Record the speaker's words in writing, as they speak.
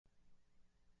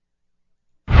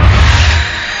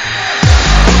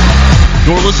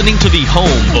You're listening to the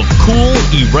home of cool,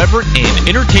 irreverent, and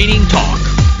entertaining talk,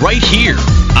 right here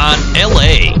on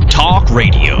LA Talk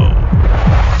Radio.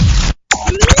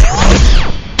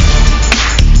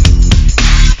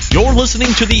 You're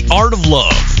listening to The Art of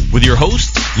Love with your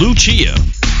host, Lucia,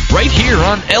 right here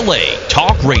on LA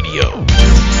Talk Radio.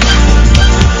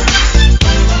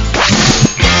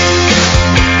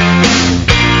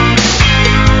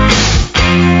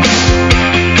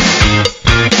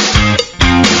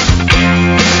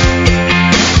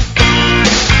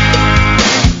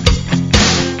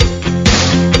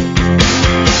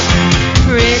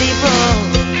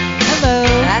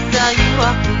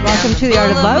 Welcome to The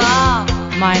Art of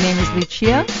Love. My name is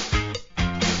Lucia.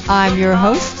 I'm your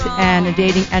host and a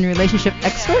dating and relationship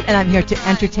expert, and I'm here to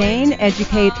entertain,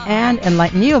 educate, and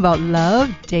enlighten you about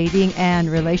love, dating,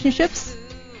 and relationships.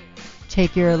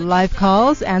 Take your live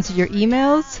calls, answer your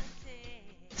emails,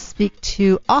 speak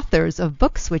to authors of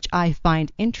books which I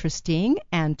find interesting,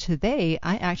 and today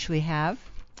I actually have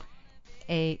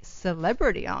a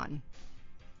celebrity on.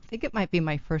 I think it might be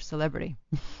my first celebrity.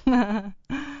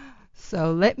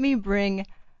 So let me bring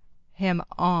him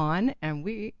on, and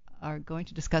we are going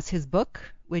to discuss his book,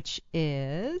 which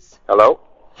is... Hello?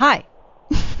 Hi.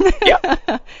 Yeah.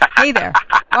 Hey there.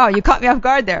 Oh, you caught me off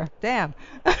guard there. Damn.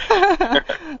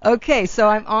 Okay, so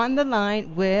I'm on the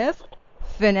line with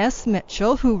Finesse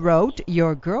Mitchell, who wrote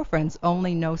Your Girlfriends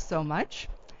Only Know So Much.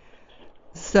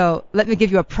 So let me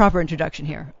give you a proper introduction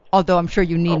here, although I'm sure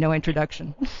you need no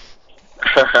introduction.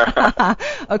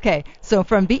 Okay, so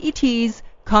from BET's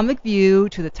Comic View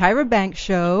to the Tyra Banks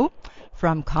Show,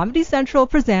 from Comedy Central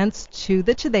Presents to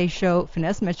the Today Show,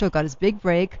 Finesse Mitchell got his big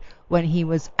break when he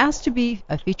was asked to be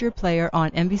a featured player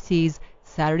on NBC's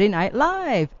Saturday Night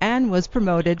Live and was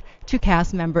promoted to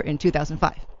cast member in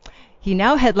 2005. He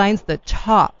now headlines the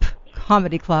top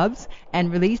comedy clubs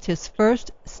and released his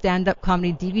first stand-up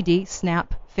comedy DVD,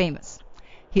 Snap Famous.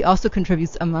 He also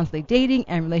contributes a monthly dating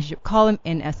and relationship column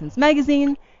in Essence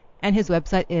magazine, and his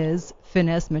website is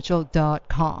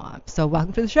finessemitchell.com. So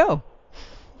welcome to the show.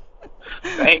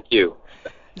 Thank you.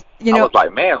 You know, I was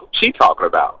like, man, who's she talking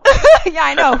about? Yeah,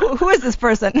 I know. Who is this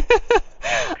person?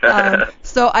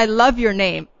 So I love your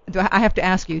name. I have to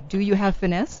ask you, do you have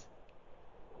finesse?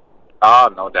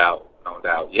 Oh, no doubt. No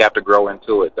doubt. You have to grow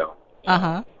into it, though.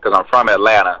 Uh-huh. Because I'm from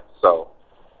Atlanta, so...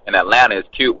 And Atlanta is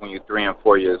cute when you're 3 and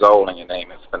 4 years old and your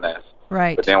name is Finesse.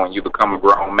 Right. But then when you become a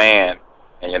grown man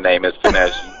and your name is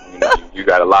Finesse, you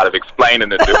got a lot of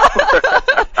explaining to do.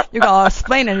 You got a lot of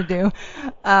explaining to do.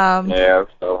 Yeah,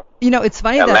 so... You know, it's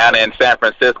funny Atlanta and San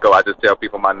Francisco, I just tell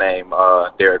people my name,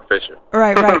 Derek Fisher.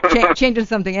 Right. Changing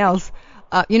something else.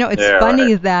 You know, it's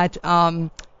funny that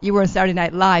you were on Saturday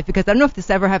Night Live, because I don't know if this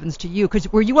ever happens to you, because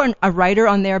were you a writer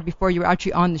on there before you were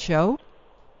actually on the show?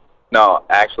 No,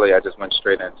 actually, I just went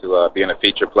straight into being a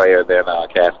feature player, then a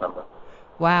cast member.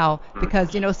 Wow,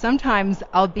 because, you know, sometimes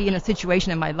I'll be in a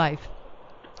situation in my life,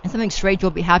 and something strange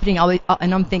will be happening,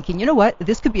 and I'm thinking, you know what,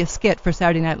 this could be a skit for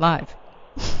Saturday Night Live.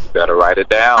 You better write it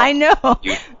down. I know.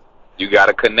 You got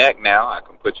to connect now. I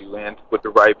can put you in with the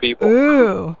right people.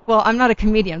 Ooh. Well, I'm not a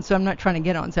comedian, so I'm not trying to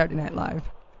get on Saturday Night Live.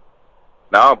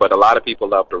 No, but a lot of people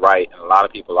love to write, and a lot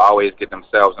of people always get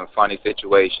themselves in funny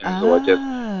situations, or just,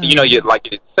 you know,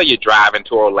 say you're driving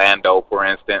to Orlando, for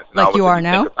instance, and like all of a sudden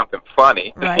you think of something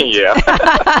funny. Right.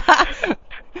 Yeah.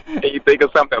 And you think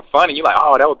of something funny, you're like,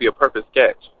 oh, that would be a perfect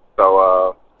sketch.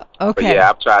 So, okay. But yeah,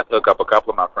 I've tried to hook up a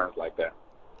couple of my friends like that.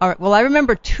 All right. Well, I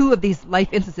remember 2 of these life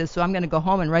instances, so I'm going to go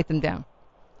home and write them down.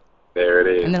 There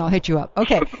it is. And then I'll hit you up.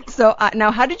 Okay. So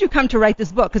now, how did you come to write this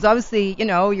book? Because obviously, you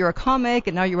know, you're a comic,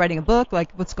 and now you're writing a book.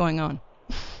 Like, what's going on?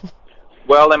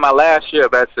 Well, in my last year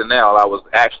of SNL, I was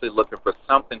actually looking for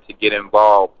something to get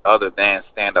involved other than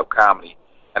stand-up comedy.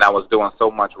 And I was doing so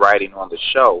much writing on the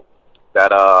show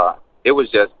that it was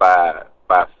just by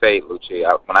fate,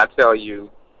 Lucia. When I tell you,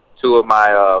 2 of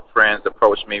my friends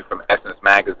approached me from Essence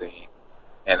magazine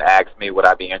and asked me would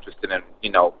I be interested in,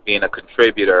 you know, being a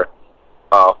contributor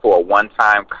for a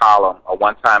one-time column, a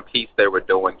one-time piece they were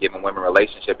doing, giving women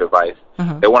relationship advice.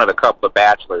 They wanted a couple of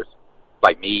bachelors,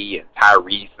 like me and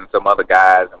Tyrese and some other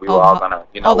guys, and we were all gonna,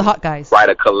 you know, all the hot guys, write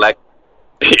a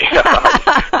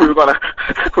we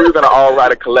were gonna all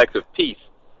write a collective piece.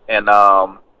 And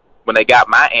when they got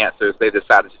my answers, they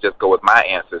decided to just go with my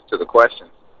answers to the questions.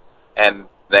 And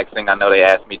next thing I know, they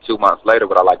asked me 2 months later,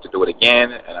 would I like to do it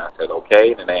again? And I said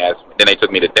okay. And then they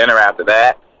took me to dinner after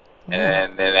that.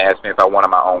 And then they asked me if I wanted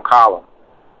my own column.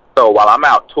 So while I'm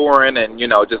out touring and, you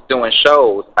know, just doing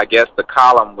shows, I guess the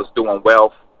column was doing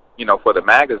well, you know, for the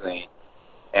magazine.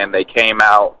 And they came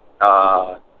out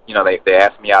they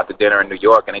asked me out to dinner in New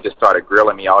York, and they just started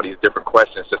grilling me all these different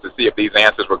questions just to see if these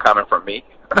answers were coming from me.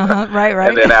 Right.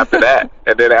 And then after that,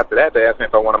 they asked me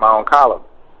if I wanted my own column.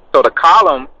 So the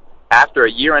column, after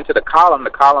a year into the column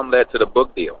led to the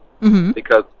book deal. Mm-hmm.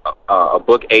 Because a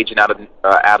book agent out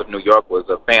of New York was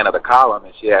a fan of the column,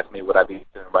 and she asked me would I be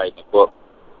interested in writing a book,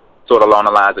 sort of along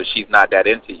the lines of she's not that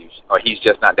into you, or he's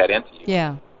just not that into you.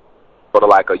 Yeah. Sort of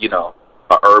like a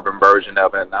urban version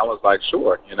of it, and I was like,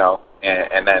 sure,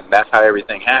 and then that's how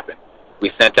everything happened.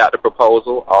 We sent out the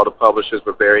proposal. All the publishers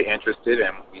were very interested,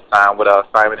 and we signed with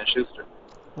Simon & Schuster.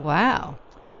 Wow.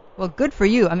 Well, good for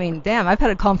you. I mean, damn, I've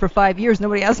had a column for 5 years.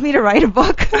 Nobody asked me to write a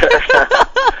book.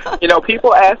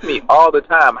 People ask me all the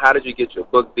time, how did you get your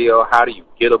book deal? How do you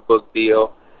get a book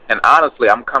deal? And honestly,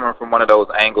 I'm coming from one of those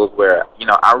angles where,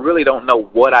 I really don't know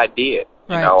what I did.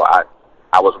 Right.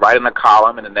 I was writing a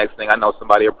column, and the next thing I know,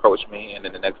 somebody approached me, and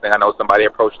then the next thing I know, somebody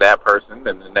approached that person,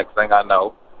 and the next thing I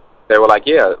know, they were like,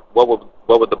 yeah, what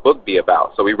would the book be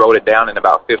about? So we wrote it down in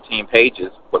about 15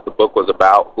 pages, what the book was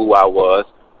about, who I was,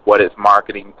 what it's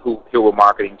marketing, who we're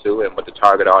marketing to, and what the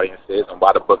target audience is, and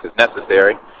why the book is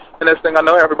necessary. And next thing I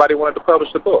know, everybody wanted to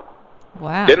publish the book.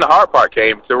 Wow. Then the hard part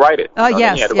came to write it.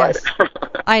 Yes. Write it.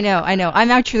 I know. I'm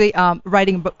actually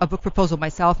writing a book proposal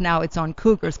myself now. It's on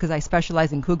cougars because I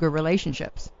specialize in cougar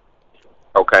relationships.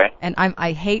 Okay. And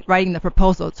I hate writing the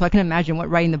proposal, so I can imagine what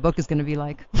writing the book is going to be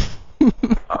like.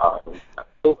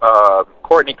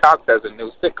 Courtney Cox has a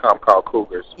new sitcom called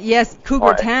Cougars. Yes,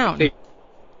 Cougar Town.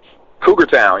 Cougar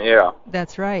Town, yeah.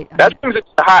 That's right. That seems like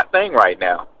a hot thing right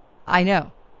now. I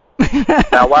know.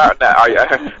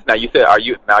 Now you said are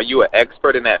you an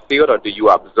expert in that field, or do you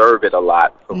observe it a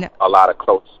lot from a lot of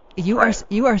close friends?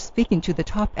 You are speaking to the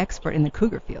top expert in the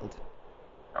cougar field.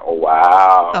 Oh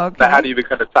wow! Okay. Now how do you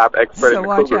become the top expert in the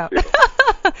cougar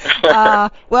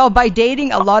field? Well, by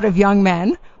dating a lot of young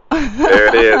men. There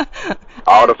it is.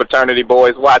 All the fraternity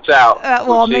boys, watch out.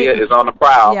 Lucia is on the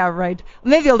prowl. Yeah, right.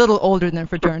 Maybe a little older than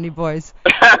fraternity boys.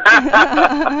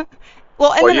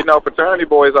 Well, fraternity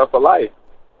boys are for life.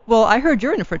 Well, I heard you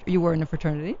were in a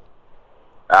fraternity.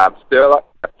 I'm still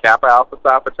a Kappa Alpha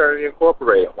Psi Fraternity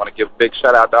Incorporated. I want to give a big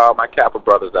shout out to all my Kappa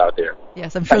brothers out there.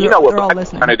 Yes, I'm sure they're all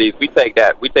listening. Fraternities, we take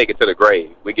it to the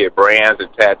grave. We get brands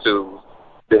and tattoos.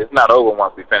 It's not over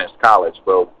once we finish college,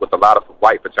 but with a lot of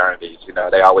white fraternities,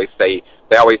 they always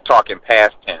talk in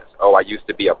past tense. Oh, I used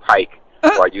to be a Pike, or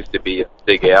I used to be a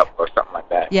Big F, or something like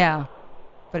that. Yeah,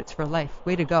 but it's for life.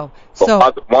 Way to go. So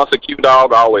once a Q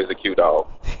dog, always a Q dog.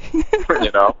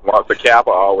 Once a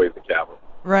Kappa, always a Kappa.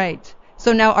 Right.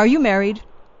 So now, are you married?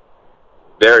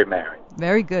 Very married.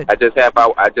 Very good. I just had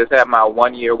my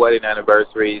 1 year wedding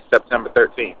anniversary, September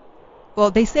 13th. Well,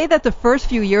 they say that the first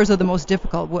few years are the most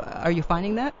difficult. Are you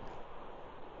finding that?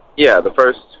 Yeah, the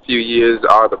first few years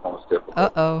are the most difficult.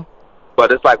 Uh-oh.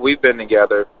 But it's like we've been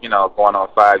together, going on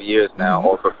 5 years now,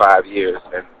 or for 5 years,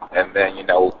 and then,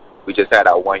 we just had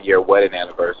our 1 year wedding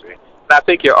anniversary. And I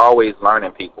think you're always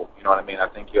learning people, you know what I mean? I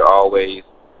think you're always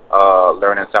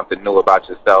learning something new about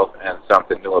yourself and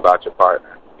something new about your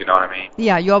partner, you know what I mean?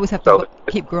 Yeah, you always have to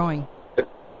keep growing.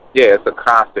 It's a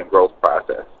constant growth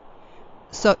process.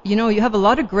 So, you have a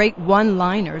lot of great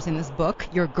one-liners in this book.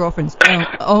 Your girlfriends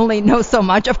only know so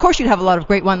much. Of course you'd have a lot of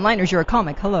great one-liners. You're a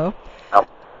comic. Hello.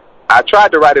 I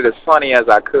tried to write it as funny as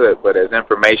I could, but as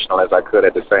informational as I could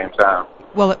at the same time.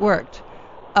 Well, it worked.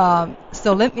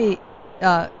 So let me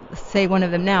say one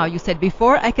of them now. You said,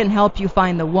 before I can help you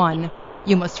find the one,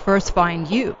 you must first find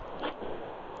you.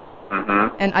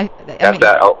 Mm-hmm. And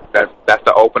that's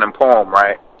the opening poem,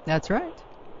 right? That's right.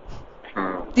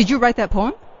 Hmm. Did you write that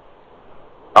poem?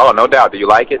 Oh, no doubt. Do you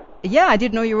like it? Yeah, I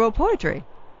didn't know you wrote poetry.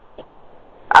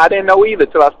 I didn't know either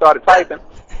till I started typing.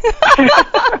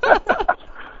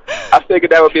 I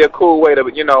figured that would be a cool way to,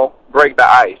 break the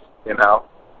ice,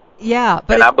 Yeah,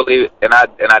 but I believe, and I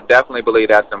definitely believe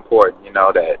that's important.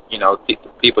 That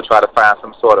people try to find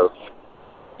some sort of,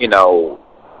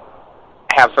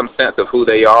 have some sense of who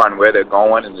they are and where they're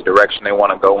going and the direction they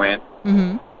want to go in.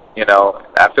 Mm-hmm.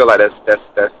 I feel like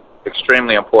that's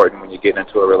extremely important when you get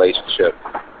into a relationship.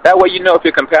 That way, if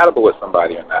you're compatible with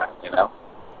somebody or not.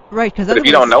 Right, because if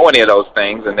you don't know any of those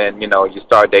things, and then you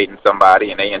start dating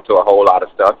somebody and they into a whole lot of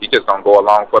stuff, you just don't go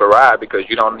along for the ride because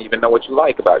you don't even know what you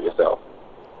like about yourself.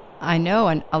 I know,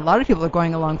 and a lot of people are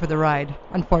going along for the ride,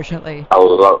 unfortunately. A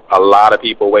lot of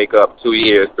people wake up 2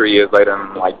 years, 3 years later,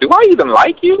 and I'm like, do I even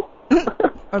like you?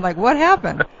 Or like, what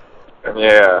happened?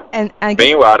 Yeah. And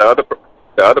meanwhile, the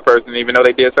other person didn't even know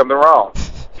they did something wrong.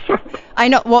 I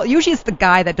know. Well, usually it's the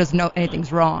guy that doesn't know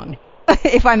anything's wrong,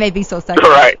 if I may be so sexual.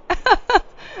 Right.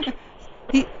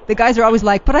 The guys are always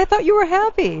like, but I thought you were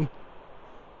happy.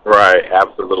 Right,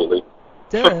 absolutely.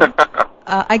 Duh.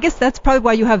 I guess that's probably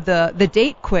why you have the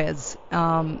date quiz,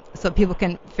 so people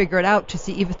can figure it out to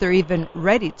see if they're even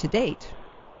ready to date.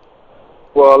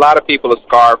 Well, a lot of people are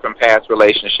scarred from past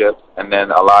relationships, and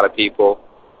then a lot of people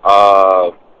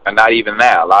are not even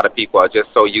that. A lot of people are just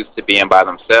so used to being by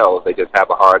themselves, they just have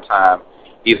a hard time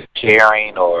either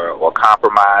sharing or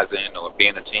compromising or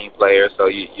being a team player. So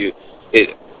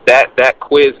that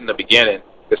quiz in the beginning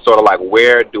is sort of like,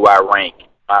 where do I rank?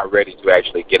 Am I ready to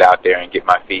actually get out there and get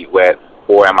my feet wet,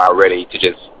 or am I ready to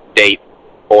just date,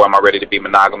 or am I ready to be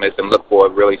monogamous and look for a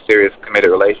really serious, committed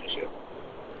relationship?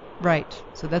 Right.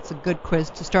 So that's a good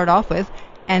quiz to start off with.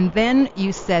 And then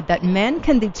you said that men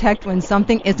can detect when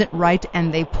something isn't right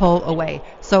and they pull away.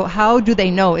 So how do they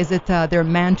know? Is it their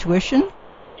mantuition?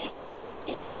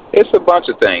 It's a bunch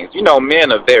of things. You know,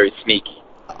 men are very sneaky.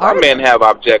 Our men have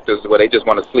objectives where they just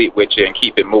want to sleep with you and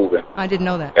keep it moving. I didn't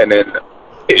know that. And then,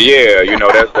 yeah, you know,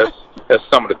 that's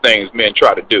some of the things men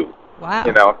try to do. Wow.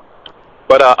 You know,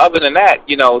 but other than that,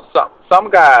 you know, some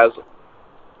guys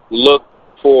look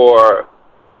for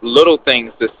little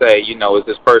things to say, you know, is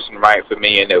this person right for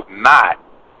me? And if not,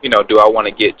 you know, do I want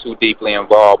to get too deeply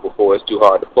involved before it's too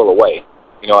hard to pull away?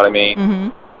 You know what I mean? Mm-hmm.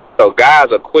 So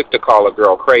guys are quick to call a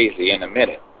girl crazy in a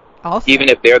minute, Also, even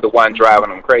if they're the one driving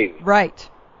them crazy. Right.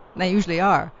 They usually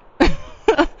are.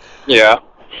 Yeah.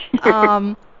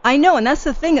 I know, and that's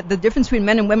the thing. The difference between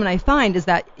men and women, I find, is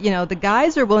that, you know, the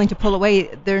guys are willing to pull away.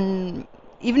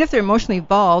 Even if they're emotionally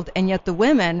involved, and yet the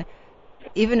women,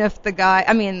 even if the guy,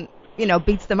 you know,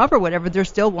 beats them up or whatever, they're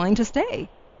still willing to stay.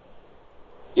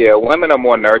 Yeah, women are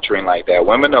more nurturing like that.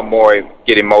 Women are more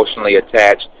get emotionally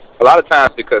attached. A lot of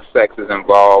times because sex is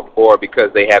involved, or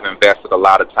because they have invested a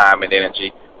lot of time and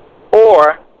energy,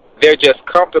 or they're just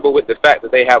comfortable with the fact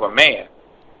that they have a man.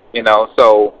 You know,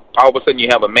 so all of a sudden you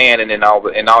have a man, and then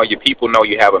all your people know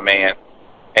you have a man,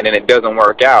 and then it doesn't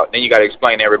work out. Then you got to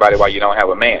explain to everybody why you don't have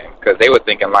a man, because they were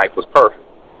thinking life was perfect.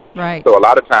 Right. So a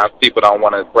lot of times people don't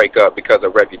want to break up because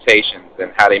of reputations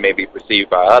and how they may be perceived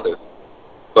by others.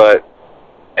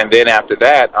 And then after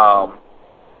that,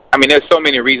 there's so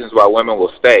many reasons why women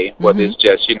will stay, whether it's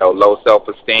just, you know, low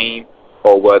self-esteem,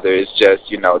 or whether it's just,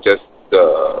 you know, just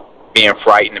being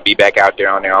frightened to be back out there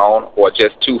on their own, or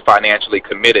just too financially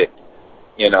committed,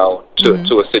 you know,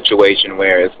 to a situation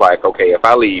where it's like, okay, if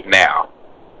I leave now,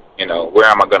 you know, where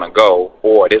am I going to go?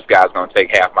 Or this guy's going to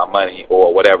take half my money,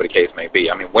 or whatever the case may be.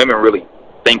 I mean, women really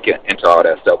think into all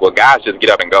that stuff. Well, guys just get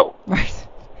up and go. Right.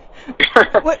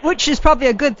 Which is probably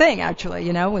a good thing, actually,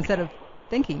 you know, instead of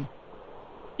thinking.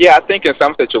 Yeah, I think in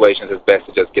some situations it's best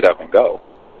to just get up and go.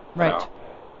 Right. You know?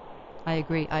 I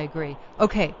agree.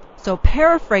 Okay, so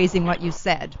paraphrasing what you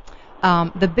said,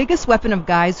 the biggest weapon of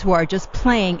guys who are just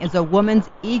playing is a woman's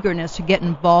eagerness to get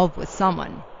involved with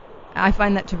someone. I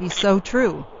find that to be so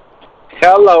true.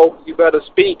 Hello, you better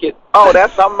speak it. Oh,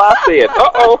 that's something I said.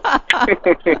 Uh-oh.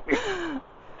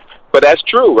 But that's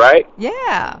true, right?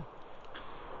 Yeah.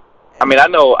 I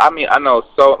know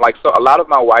so a lot of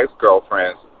my wife's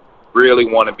girlfriends really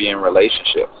want to be in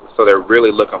relationships. So they're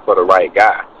really looking for the right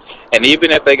guy. And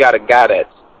even if they got a guy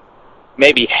that's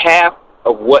maybe half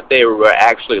of what they were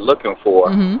actually looking for,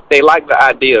 they like the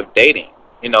idea of dating.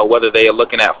 You know, whether they are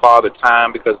looking at father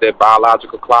time because their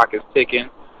biological clock is ticking,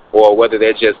 or whether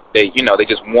they just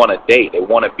want to date. They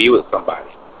want to be with somebody.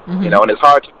 You know, and it's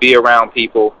hard to be around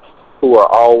people who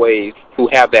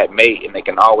have that mate, and they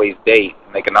can always date,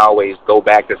 and they can always go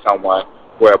back to someone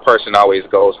where a person always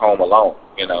goes home alone.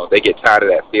 You know, they get tired of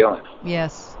that feeling.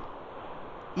 Yes.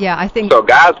 Yeah, I think so.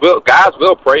 Guys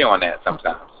will prey on that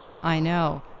sometimes. I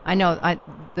know.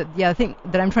 The thing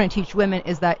that I'm trying to teach women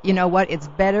is that, you know what, it's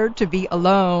better to be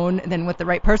alone than with the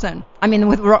right person. I mean,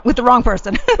 with the wrong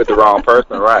person. With the wrong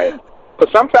person, right. But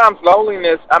sometimes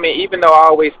loneliness, even though I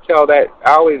always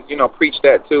preach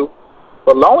that too,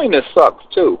 but loneliness sucks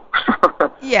too.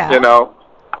 Yeah. You know,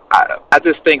 I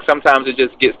just think sometimes it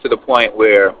just gets to the point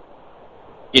where,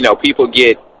 you know, people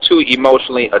get too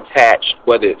emotionally attached,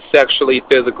 whether it's sexually,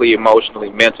 physically, emotionally,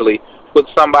 mentally, with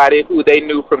somebody who they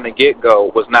knew from the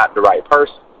get-go was not the right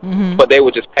person. But they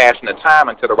were just passing the time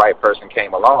until the right person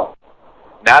came along.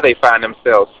 Now they find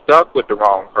themselves stuck with the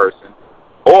wrong person,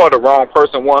 or the wrong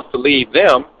person wants to leave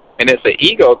them, and it's an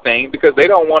ego thing because they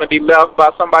don't want to be left by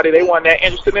somebody they weren't that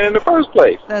interested in the first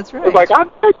place. That's right. It's like, I'd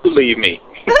like to leave me.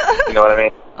 You know what I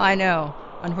mean? I know.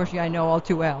 Unfortunately, I know all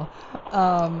too well.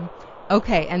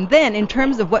 Okay, and then in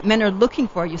terms of what men are looking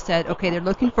for, you said, okay, they're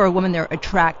looking for a woman they're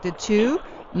attracted to,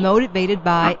 motivated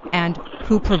by, and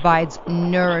who provides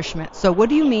nourishment. So what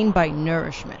do you mean by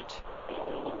nourishment?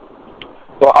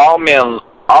 Well, all men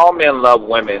love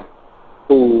women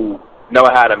who know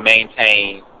how to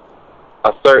maintain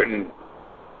a certain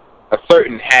a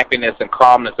certain happiness and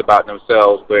calmness about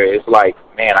themselves where it's like,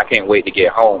 man, I can't wait to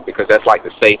get home, because that's like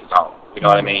the safe zone. You know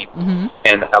what I mean? Mm-hmm.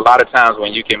 And a lot of times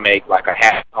when you can make like a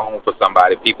happy home for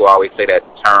somebody, people always say that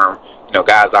term. You know,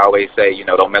 guys always say, you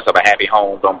know, don't mess up a happy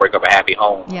home, don't break up a happy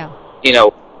home. Yeah. You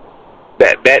know,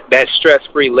 that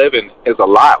stress-free living is a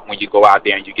lot when you go out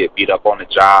there and you get beat up on the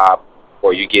job,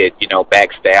 or you get, you know,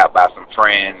 backstabbed by some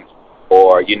friends,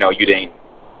 or, you know,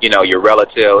 your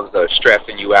relatives are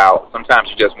stressing you out. Sometimes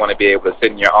you just want to be able to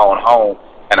sit in your own home,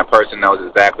 and a person knows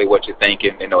exactly what you're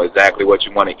thinking. They know exactly what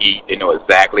you want to eat. They know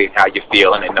exactly how you're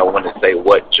feeling. They know when to say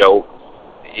what joke.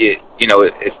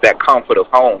 It's that comfort of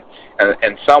home.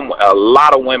 And a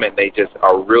lot of women, they just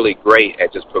are really great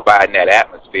at just providing that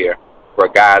atmosphere where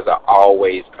guys are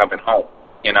always coming home,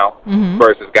 you know, mm-hmm.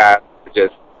 versus guys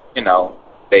just, you know,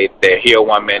 they're here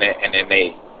 1 minute and then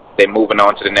they're moving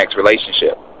on to the next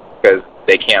relationship because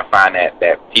they can't find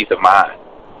that peace of mind.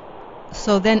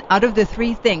 So then, out of the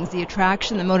three things, the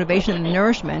attraction, the motivation, and the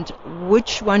nourishment,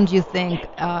 which one do you think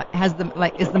is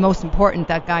the most important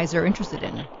that guys are interested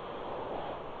in?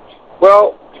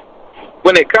 Well,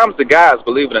 when it comes to guys,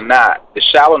 believe it or not, the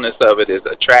shallowness of it is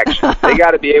attraction. They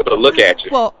got to be able to look at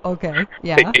you. Well, okay,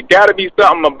 yeah. It got to be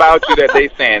something about you that they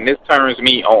saying, this turns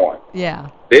me on. Yeah.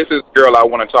 This is the girl I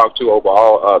want to talk to over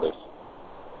all others.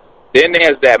 Then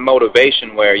there's that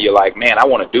motivation where you're like, man, I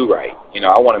want to do right. You know,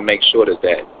 I want to make sure that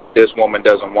this woman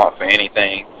doesn't want for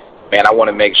anything. Man, I want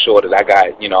to make sure that I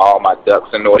got, you know, all my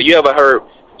ducks in order. You ever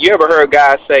heard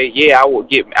guys say, yeah, I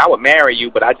would marry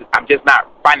you, but I'm just not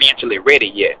financially ready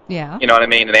yet. Yeah. You know what I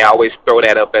mean? And they always throw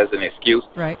that up as an excuse.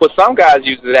 Right. Well, some guys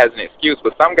use it as an excuse,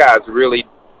 but some guys really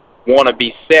want to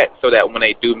be set so that when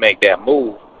they do make that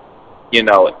move, you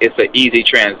know, it's an easy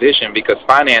transition, because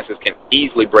finances can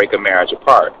easily break a marriage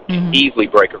apart, mm-hmm. easily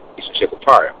break a relationship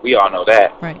apart. We all know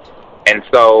that. Right. And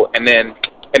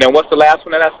then what's the last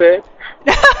one that I said?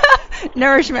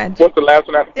 Nourishment. What's the last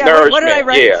one? Nourishment. What did I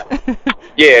write?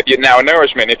 Yeah. Yeah.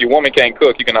 Nourishment. If your woman can't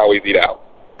cook, you can always eat out.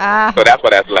 So that's why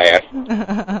that's last.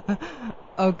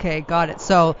 Okay, got it.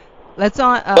 So let's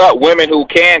on. But women who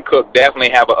can cook definitely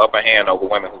have an upper hand over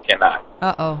women who cannot.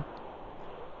 Uh-oh.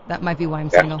 That might be why I'm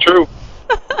single. That's true.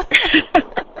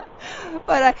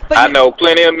 but I know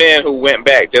plenty of men who went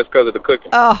back just because of the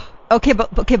cooking. Oh, okay,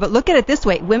 but look at it this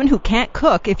way: women who can't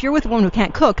cook. If you're with a woman who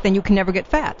can't cook, then you can never get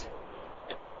fat.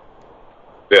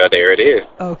 Yeah, there it is.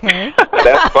 Okay.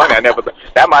 That's funny.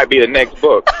 That might be the next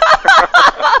book.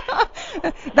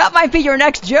 That might be your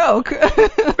next joke.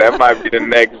 That might be the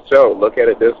next joke. Look at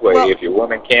it this way: if your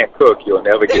woman can't cook, you'll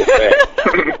never get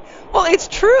fat. Well, it's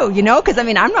true, you know, because I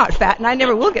mean, I'm not fat, and I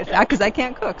never will get fat because I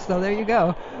can't cook. So there you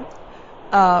go.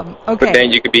 Okay. But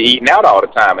then you could be eating out all the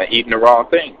time and eating the wrong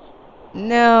things.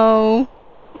 No,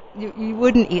 you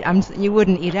wouldn't eat. You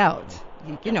wouldn't eat out.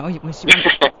 You know,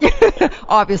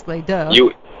 obviously, duh.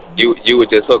 You would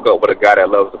just hook up with a guy that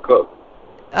loves to cook.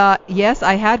 Yes,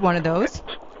 I had one of those.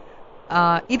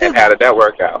 And how did that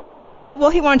work out? Well,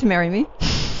 he wanted to marry me.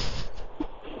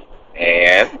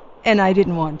 And I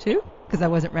didn't want to because I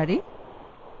wasn't ready.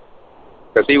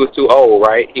 Because he was too old,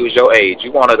 right? He was your age.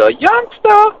 You wanted a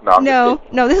youngster.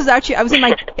 No. This is actually I was in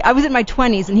my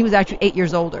 20s, and he was actually 8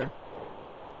 years older.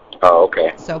 Oh,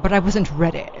 okay. So, but I wasn't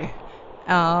ready.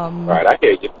 Right, I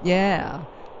hear you. Yeah.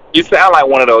 You sound like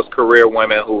one of those career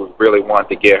women who really wanted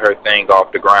to get her thing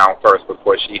off the ground first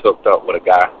before she hooked up with a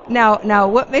guy. Now,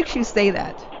 what makes you say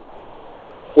that?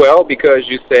 Well, because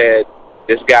you said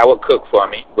this guy would cook for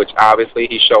me, which obviously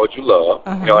he showed you love.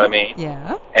 Uh-huh. You know what I mean?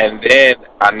 Yeah. And then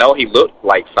I know he looked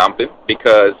like something,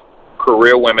 because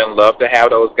career women love to have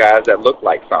those guys that look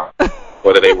like something.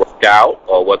 Whether they work out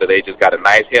or whether they just got a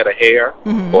nice head of hair,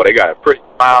 mm-hmm. or they got a pretty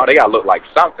smile, they got to look like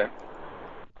something.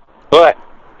 But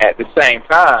at the same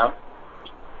time,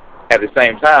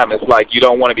 it's like you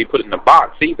don't want to be put in a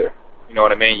box either. You know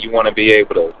what I mean? You want to be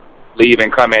able to leave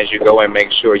and come as you go and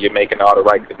make sure you're making all the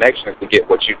right connections to get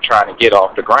what you're trying to get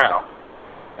off the ground.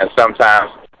 And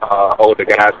sometimes older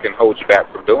guys can hold you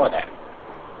back from doing that.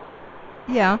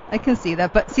 Yeah, I can see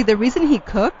that. But see, the reason he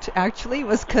cooked actually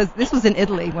was because this was in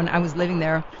Italy when I was living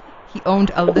there. He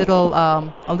owned a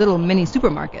little mini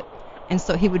supermarket, and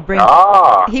so he would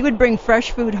bring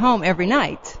fresh food home every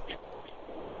night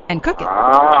and cook it.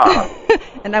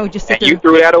 And I would just sit there. And you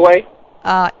threw that away?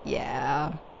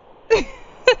 Yeah.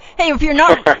 Hey, if you're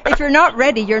not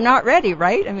ready, you're not ready,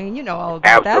 right? I mean, you know all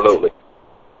about that. Absolutely.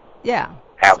 Yeah.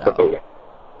 Absolutely. So.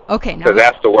 Okay, now. Because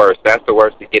that's the worst. That's the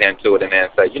worst, to get into it and then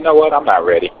say, you know what, I'm not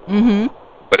ready. Mm-hmm.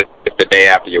 But it's the day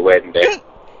after your wedding day.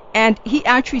 And he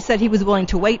actually said he was willing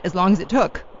to wait as long as it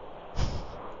took.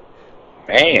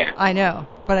 Man. I know,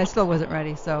 but I still wasn't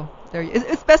ready, so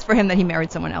It's best for him that he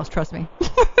married someone else. Trust me.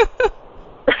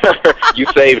 You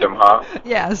saved him, huh?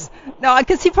 Yes. No,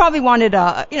 because he probably wanted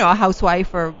a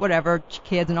housewife or whatever,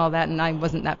 kids and all that, and I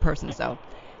wasn't that person. So,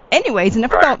 anyways,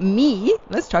 enough about me.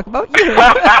 Let's talk about you.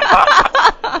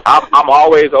 I'm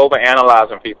always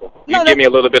overanalyzing people. You give me a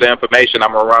little bit of information,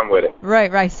 I'm gonna run with it.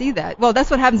 Right. I see that. Well, that's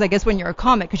what happens, I guess, when you're a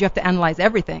comic, because you have to analyze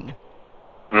everything.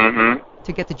 Mm-hmm.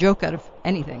 To get the joke out of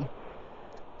anything.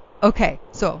 Okay,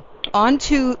 so on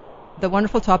to the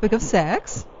wonderful topic of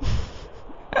sex.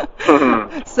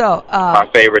 So my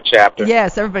favorite chapter.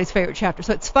 Yes, everybody's favorite chapter.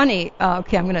 So it's funny.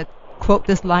 Okay, I'm going to quote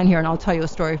this line here, and I'll tell you a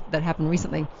story that happened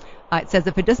recently. It says,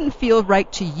 "If it doesn't feel right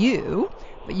to you,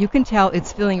 but you can tell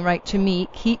it's feeling right to me,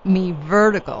 keep me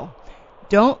vertical.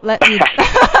 Don't let me."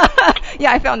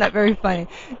 Yeah, I found that very funny.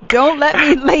 "Don't let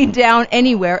me lay down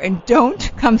anywhere, and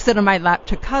don't come sit on my lap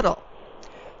to cuddle."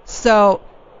 So,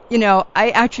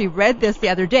 I actually read this the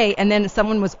other day, and then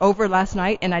someone was over last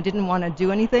night, and I didn't want to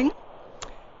do anything.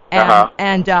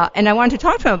 And I wanted to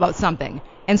talk to him about something,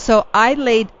 and so I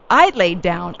laid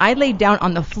down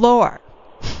on the floor,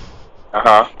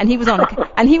 and he was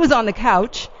on the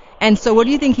couch, and so what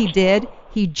do you think he did?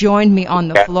 He joined me on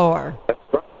the floor.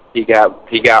 He got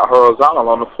horizontal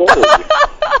on the floor.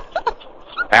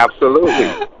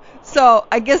 Absolutely. So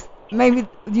I guess maybe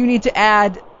you need to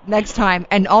add next time,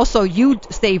 and also you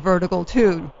stay vertical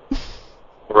too.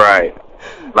 Right.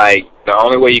 Like, the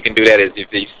only way you can do that is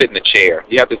if you sit in a chair.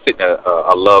 You have to sit in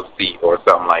a love seat or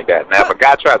something like that. Now, if a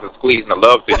guy tries to squeeze in the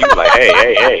love seat, you're like,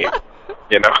 hey,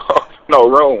 no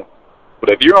room.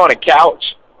 But if you're on a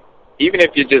couch, even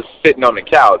if you're just sitting on the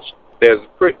couch, there's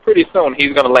pretty soon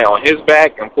he's going to lay on his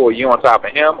back and pull you on top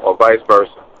of him, or vice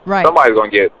versa. Right. Somebody's going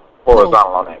to get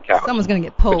horizontal on that couch. Someone's going to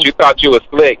get pulled. But you thought you was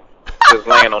slick just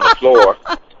laying on the floor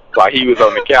while he was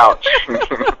on the couch.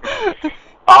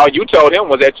 All you told him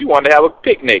was that you wanted to have a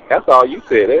picnic. That's all you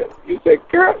said. You said,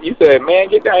 girl, man,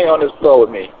 get down here on this floor with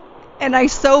me. And I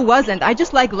so wasn't. I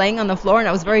just like laying on the floor, and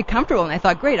I was very comfortable. And I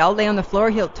thought, great, I'll lay on the floor.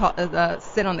 He'll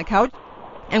sit on the couch,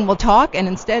 and we'll talk. And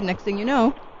instead, next thing you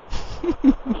know.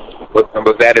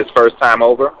 Was that his first time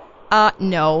over?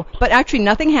 No. But actually,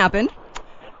 nothing happened,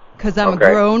 because I'm a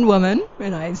grown woman,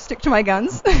 and I stick to my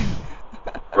guns.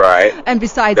 Right. And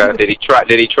besides, did he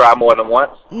try more than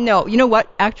once? No. You know what?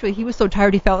 Actually, he was so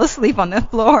tired he fell asleep on the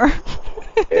floor.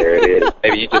 There it is.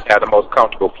 Maybe you just have the most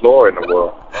comfortable floor in the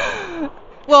world.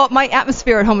 Well, my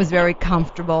atmosphere at home is very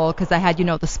comfortable because I had,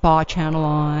 the spa channel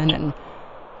on and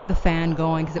the fan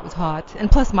going because it was hot. And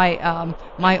plus, my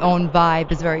own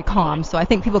vibe is very calm. So I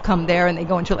think people come there and they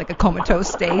go into like a comatose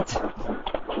state.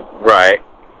 Right.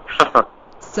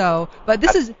 So, but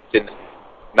this is.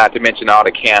 Not to mention all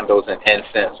the candles and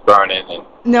incense burning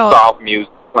and soft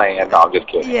music playing. No, I'm just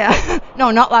kidding. Yeah.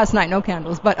 No, not last night. No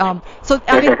candles. But so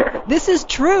I mean, this is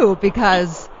true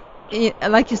because,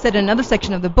 like you said in another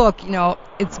section of the book,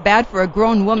 it's bad for a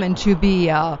grown woman to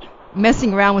be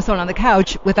messing around with someone on the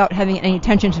couch without having any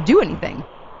intention to do anything.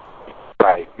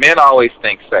 Right. Men always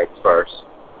think sex first.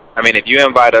 I mean, if you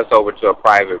invite us over to a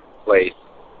private place,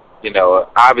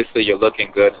 obviously you're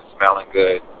looking good and smelling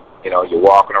good. You're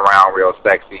walking around real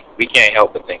sexy. We can't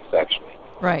help but think sexually.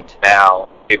 Right. Now,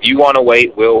 if you want to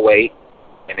wait, we'll wait.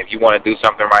 And if you want to do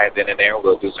something right then and there,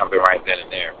 we'll do something right then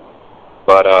and there.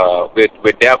 But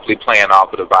we're definitely playing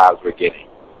off of the vibes we're getting.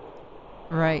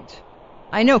 Right.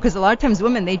 I know, because a lot of times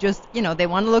women, they just, they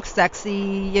want to look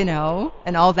sexy, and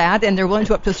all that, and they're willing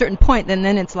to up to a certain point, and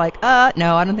then it's like,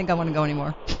 no, I don't think I want to go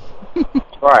anymore.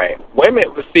 Right. Women,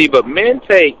 but men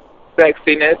take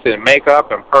sexiness and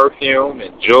makeup and perfume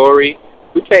and jewelry.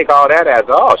 We take all that as,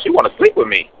 she want to sleep with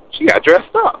me. She got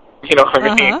dressed up. You know what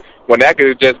I mean? When that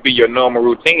could just be your normal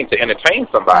routine to entertain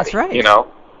somebody. That's right.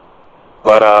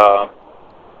 But,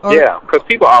 yeah, because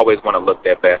people always want to look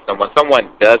their best. And when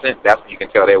someone doesn't, that's when you can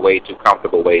tell they're way too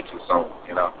comfortable way too soon,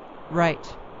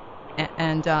 Right.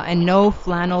 And no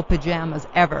flannel pajamas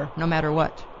ever, no matter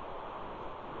what.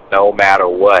 No matter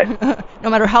what. No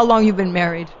matter how long you've been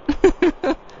married.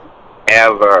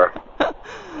 Ever.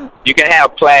 You can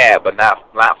have plaid, but not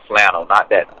flannel, not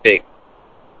that thick,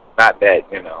 not that,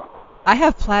 I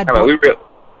have plaid.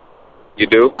 You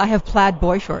do? I have plaid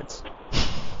boy shorts.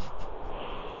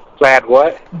 Plaid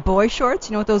what? Boy shorts.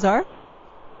 You know what those are?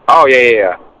 Oh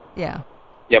yeah. Yeah.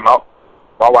 Yeah, my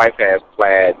wife has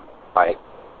plaid, like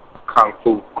kung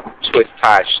fu twist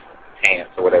tie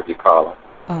pants or whatever you call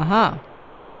them.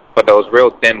 But those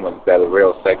real thin ones that are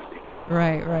real sexy.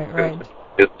 Right.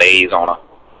 Just lays on her.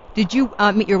 Did you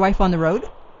meet your wife on the road?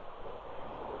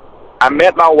 I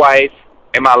met my wife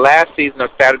in my last season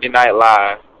of Saturday Night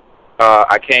Live.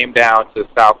 I came down to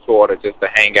South Florida just to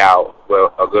hang out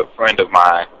with a good friend of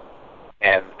mine.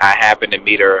 and I happened to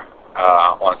meet her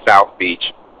on South Beach.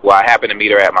 Well, I happened to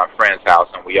meet her at my friend's house,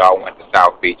 and we all went to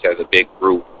South Beach as a big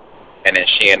group. And then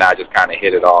she and I just kind of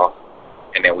hit it off,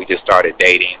 and then we just started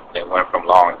dating. Then went from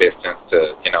long distance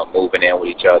to, you know, moving in with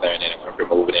each other, and then went from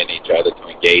moving in each other to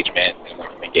engagement, and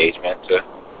went from engagement to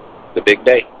the big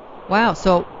day. Wow.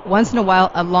 So once in a while,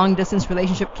 a long-distance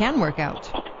relationship can work out.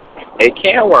 It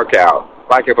can work out.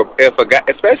 Like if a guy,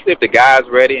 especially if the guy's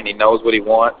ready and he knows what he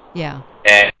wants. Yeah.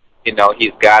 And, you know,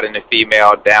 he's guiding the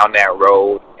female down that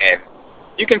road, and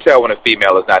you can tell when a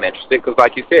female is not interested because,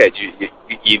 like you said, you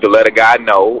either let a guy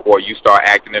know or you start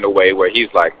acting in a way where he's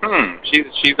like,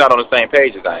 she's not on the same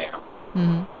page as I am.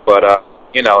 Mm-hmm. But,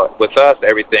 you know, with us,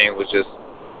 everything was just,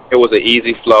 it was an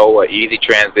easy flow, an easy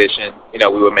transition. You know,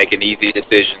 we were making easy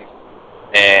decisions.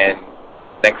 And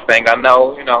next thing I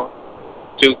know, you know,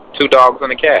 two dogs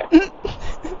and a cat.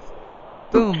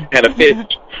 Boom. And a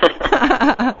fish.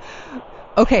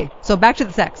 Okay, so back to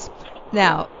the sex.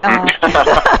 Now,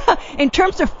 in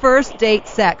terms of first date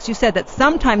sex, you said that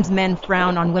sometimes men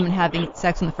frown on women having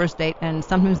sex on the first date, and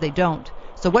sometimes they don't.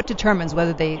 So what determines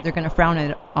whether they're going to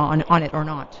frown on it or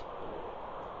not?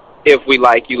 If we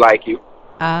like you, like you.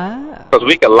 Ah. Because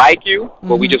we could like you,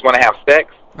 but we just want to have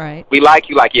sex. Right. We like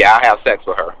you, like, yeah, I'll have sex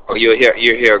with her. Or you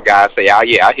hear guys say, oh,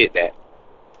 yeah, I'll hit that.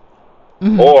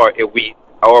 Mm-hmm.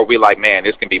 Or we like, man,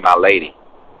 this can be my lady.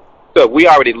 So if we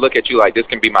already look at you like this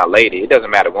can be my lady, it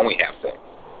doesn't matter when we have sex.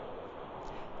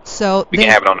 So we can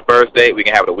have it on the first date, we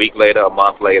can have it a week later, a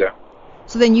month later.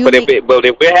 So then but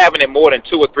if we're having it more than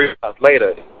 2 or 3 months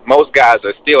later, most guys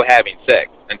are still having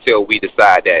sex until we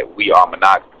decide that we are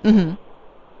monogamous. Mm-hmm.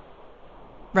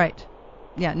 Right.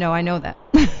 Yeah, no, I know that.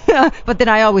 But then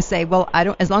I always say, well, I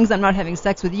don't. As long as I'm not having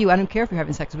sex with you, I don't care if you're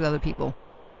having sex with other people.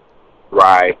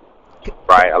 Right.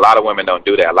 Right. A lot of women don't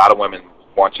do that. A lot of women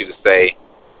want you to say,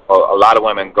 a lot of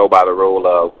women go by the rule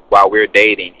of, while we're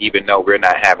dating, even though we're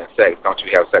not having sex, don't you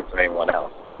have sex with anyone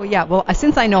else? Well, yeah. Well,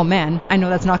 since I know men, I know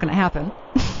that's not going to happen.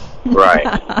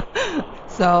 Right.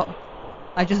 So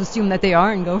I just assume that they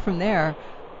are and go from there.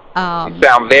 You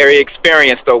sound very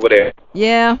experienced over there.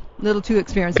 Yeah, a little too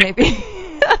experienced maybe.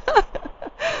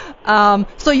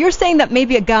 So you're saying that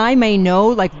maybe a guy may know,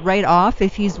 like, right off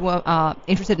if he's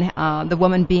interested in the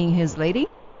woman being his lady?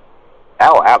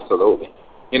 Oh, absolutely.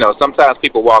 You know, sometimes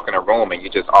people walk in a room and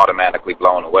you're just automatically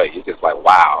blown away. You're just like,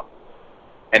 wow.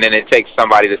 And then it takes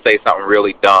somebody to say something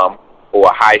really dumb or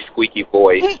a high squeaky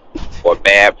voice or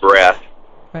bad breath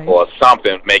or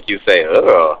something make you say,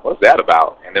 ugh, what's that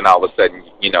about? And then all of a sudden,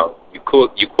 you know, you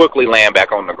quickly land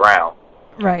back on the ground.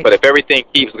 Right. But if everything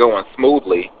keeps going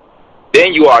smoothly,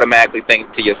 then you automatically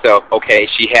think to yourself, okay,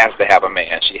 she has to have a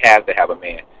man. She has to have a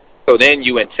man. So then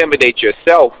you intimidate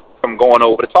yourself from going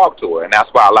over to talk to her. And that's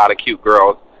why a lot of cute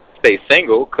girls stay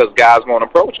single, because guys won't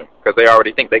approach them because they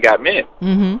already think they got men.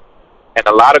 Mm-hmm. And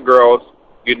a lot of girls,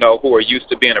 you know, who are used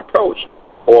to being approached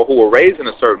or who are raised in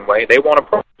a certain way, they won't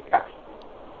approach the guy.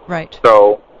 Right.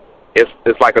 So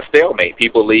it's like a stalemate.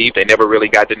 People leave. They never really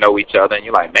got to know each other. And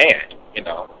you're like, man, you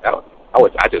know,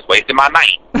 I just wasted my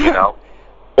night, you know.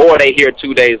 Or they hear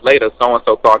 2 days later,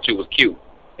 so-and-so thought you was cute,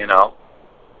 you know.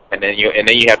 And then you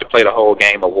have to play the whole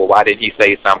game of, well, why didn't he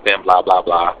say something, blah, blah,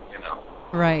 blah, you know.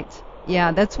 Right.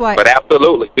 Yeah, that's why. But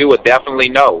absolutely, we would definitely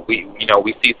know.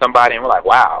 We see somebody and we're like,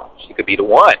 wow, she could be the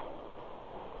one.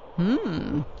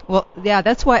 Well, yeah,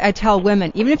 that's why I tell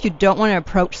women, even if you don't want to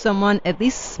approach someone, at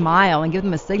least smile and give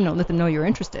them a signal, let them know you're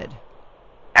interested.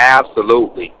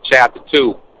 Absolutely. Chapter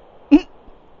 2.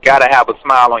 Got to have a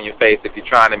smile on your face if you're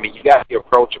trying to meet. You got to be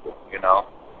approachable, you know.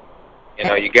 You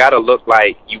know, you got to look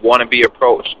like you want to be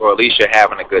approached, or at least you're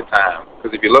having a good time.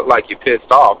 Because if you look like you're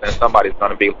pissed off, then somebody's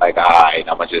going to be like, all right,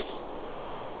 I'm going to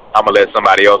let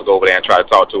somebody else go over there and try to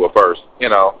talk to her first, you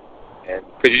know. And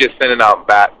because you're just sending out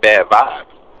bad vibes.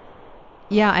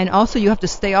 Yeah, and also you have to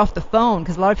stay off the phone,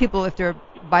 because a lot of people, if they're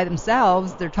by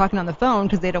themselves, they're talking on the phone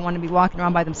because they don't want to be walking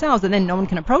around by themselves, and then no one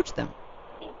can approach them.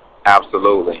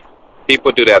 Absolutely.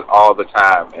 People do that all the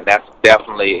time, and that's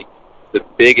definitely the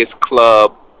biggest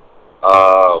club.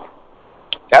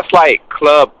 That's like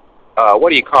club, what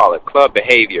do you call it? Club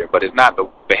behavior, but it's not, the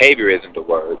behavior isn't the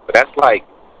word, but that's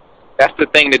the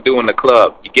thing to do in the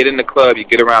club. You get in the club, you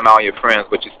get around all your friends,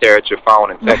 but you stare at your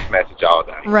phone and text message all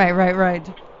day. Right.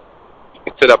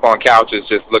 You sit up on couches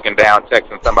just looking down,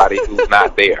 texting somebody who's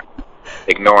not there,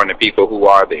 ignoring the people who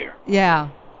are there. Yeah,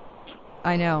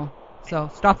 I know. So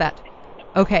stop that.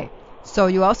 Okay. So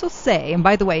you also say, and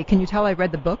by the way, can you tell I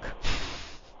read the book?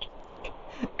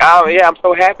 Oh, yeah, I'm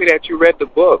so happy that you read the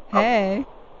book. Hey.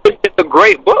 It's a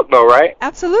great book, though, right?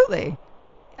 Absolutely.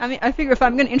 I mean, I figure if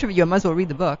I'm going to interview you, I might as well read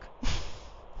the book.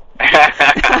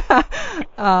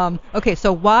 Okay,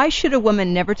 so why should a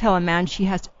woman never tell a man she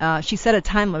set a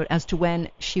time limit as to when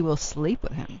she will sleep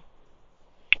with him?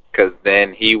 Because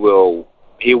then he will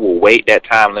wait that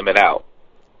time limit out.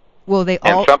 Will they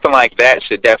and all? something like that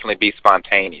should definitely be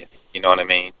spontaneous. You know what I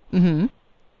mean? Mm-hmm.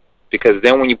 Because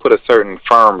then when you put a certain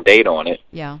firm date on it,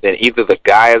 Yeah. then either the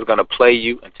guy is going to play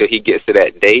you until he gets to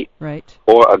that date, Right.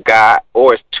 or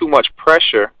it's too much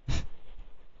pressure,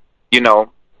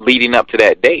 leading up to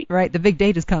that date. Right. The big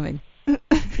date is coming. Yeah,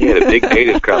 the big date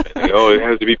is coming. It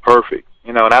has to be perfect.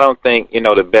 And I don't think,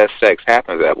 the best sex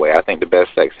happens that way. I think the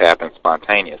best sex happens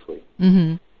spontaneously.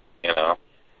 Mm-hmm.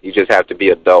 You just have to be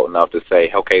adult enough to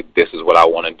say, okay, this is what I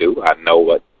want to do. I know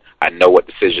what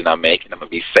decision I'm making. I'm going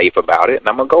to be safe about it, and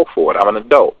I'm going to go for it. I'm an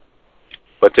adult.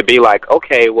 But to be like,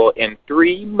 okay, well, in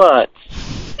 3 months,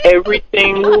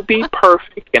 everything will be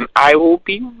perfect, and I will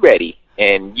be ready,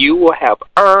 and you will have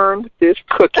earned this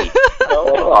cookie.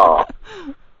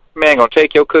 Man, going to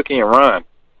take your cookie and run.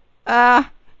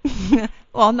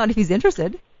 Well, not if he's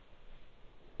interested.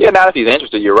 Yeah, not if he's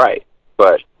interested, you're right.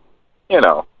 But,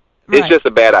 it's just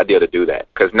a bad idea to do that,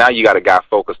 because now you got a guy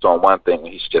focused on one thing, and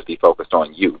he should just be focused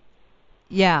on you.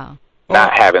 Yeah.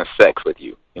 Not having sex with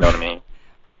you. You know what I mean?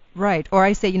 Right. Or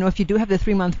I say, if you do have the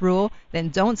 3-month rule, then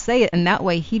don't say it, and that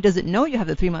way he doesn't know you have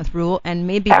the 3-month rule, and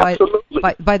maybe by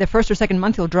the first or second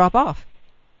month he'll drop off.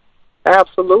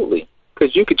 Absolutely.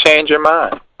 Because you could change your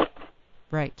mind.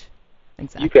 Right.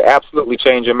 Exactly. You could absolutely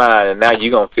change your mind, and now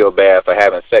you're going to feel bad for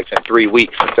having sex in 3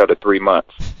 weeks instead of 3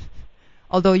 months.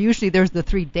 Although usually there's the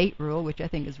 3-date rule, which I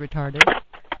think is retarded.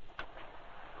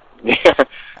 Yeah.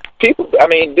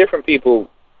 Different people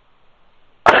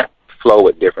flow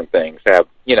with different things. I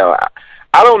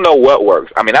don't know what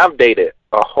works. I've dated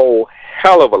a whole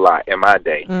hell of a lot in my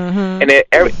day, mm-hmm. and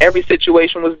every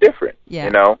situation was different.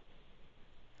 Yeah.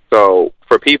 So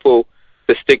for people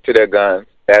to stick to their guns,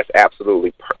 that's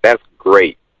that's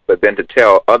great. But then to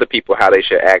tell other people how they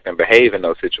should act and behave in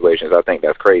those situations, I think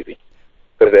that's crazy.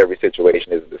 Because every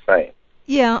situation isn't the same.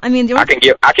 Yeah, I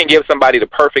can give somebody the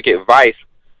perfect advice,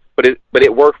 but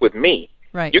it worked with me.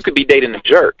 Right. You could be dating a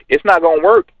jerk. It's not going to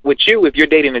work with you if you're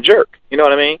dating a jerk. You know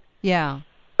what I mean? Yeah.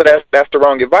 So that's the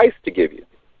wrong advice to give you.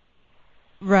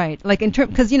 Right. Like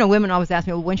because women always ask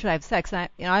me, well, when should I have sex? And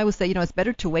I always say, it's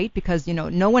better to wait because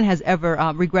no one has ever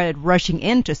regretted rushing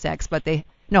into sex, but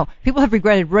people have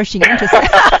regretted rushing into sex.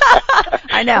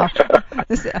 I know.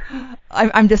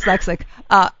 I'm dyslexic.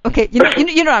 Okay, you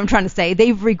know what I'm trying to say.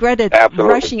 They've regretted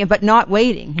Absolutely. rushing it, but not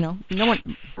waiting. No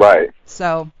one. Right.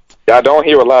 So. I don't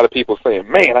hear a lot of people saying,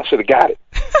 "Man, I should have got it.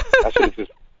 I should have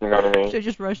just," you know what I mean? Should have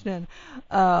just rushed in.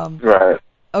 Right.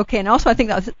 Okay, and also I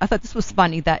thought this was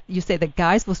funny that you say that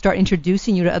guys will start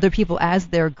introducing you to other people as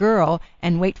their girl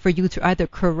and wait for you to either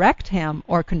correct him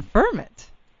or confirm it.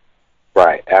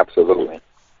 Right. Absolutely.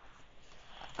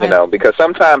 Because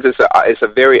sometimes it's a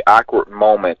very awkward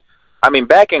moment.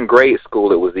 Back in grade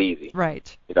school, it was easy.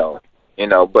 Right.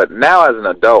 But now as an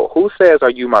adult, who says,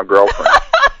 "Are you my girlfriend?"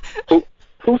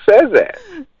 Who says that?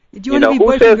 Who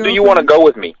says, "Do you want to go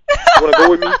with me? You want to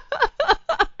go with me?"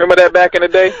 Remember that back in the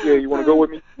day? Yeah, you want to go with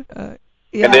me?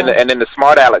 Yeah. And then the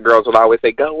smart aleck girls would always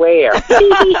say, "Go where?"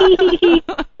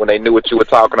 when they knew what you were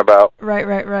talking about.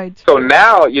 Right. So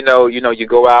now, you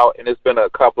go out and it's been a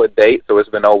couple of dates, so it's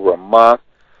been over a month,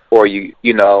 or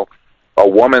a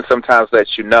woman sometimes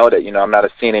lets you know that, I'm not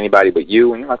seeing anybody but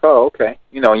you, and you're like, oh, okay.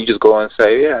 And you just go and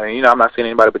say, yeah, I'm not seeing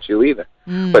anybody but you either.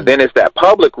 But then it's that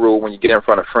public rule when you get in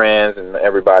front of friends and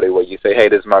everybody where you say, hey,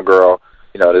 this is my girl,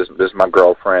 this is my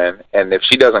girlfriend. And if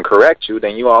she doesn't correct you,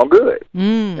 then you all good,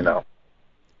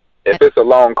 If it's a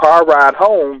long car ride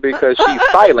home because she's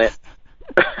silent,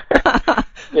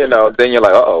 then you're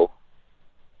like, uh-oh.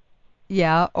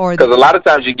 Yeah, or because a lot of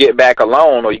times you get back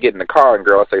alone, or you get in the car and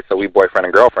girls say, "So we boyfriend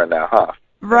and girlfriend now, huh?"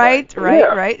 Right.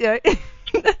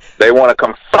 They want to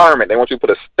confirm it. They want you to put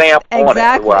a stamp on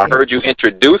it. Well, I heard you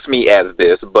introduce me as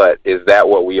this, but is that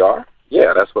what we are?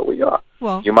 Yeah, that's what we are.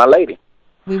 Well, you're my lady.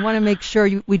 We want to make sure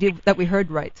we heard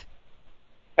right.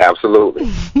 Absolutely.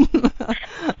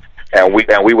 and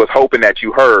we was hoping that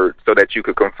you heard so that you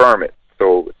could confirm it,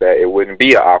 so that it wouldn't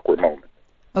be an awkward moment.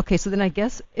 Okay, so then I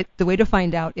guess the way to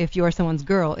find out if you're someone's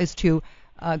girl is to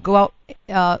go out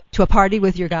to a party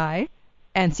with your guy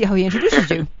and see how he introduces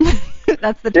you.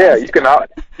 That's the test. Yeah,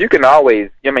 you can always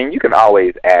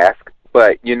ask,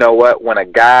 but you know what? When a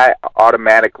guy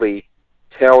automatically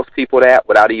tells people that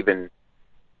without even,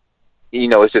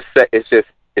 it's just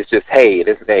hey,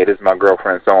 this is my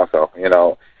girlfriend so and so,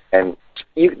 and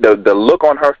the look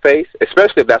on her face,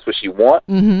 especially if that's what she wants.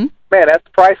 Mm-hmm. Man, that's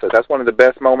priceless. That's one of the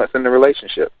best moments in the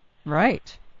relationship.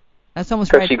 Right. That's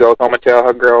almost Because right. she goes home and tell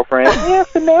her girlfriend, yeah,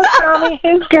 Finesse saw me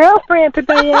his girlfriend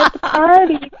today at the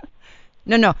party.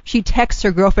 No. She texts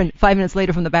her girlfriend 5 minutes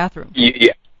later from the bathroom.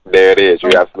 Yeah, there it is.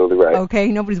 You're absolutely right. Okay,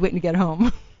 nobody's waiting to get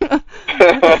home.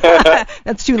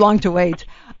 That's too long to wait.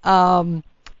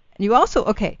 You also,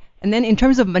 okay, and then in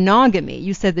terms of monogamy,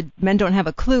 you said that men don't have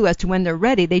a clue as to when they're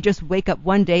ready. They just wake up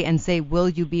one day and say, will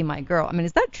you be my girl? I mean,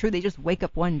 is that true? They just wake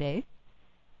up one day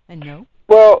and know?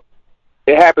 Well,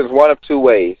 it happens one of two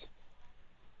ways.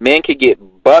 Men can get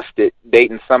busted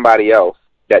dating somebody else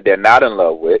that they're not in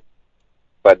love with,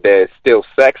 but they're still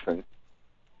sexing,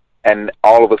 and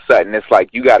all of a sudden it's like,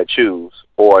 you got to choose,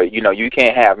 or, you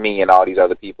can't have me and all these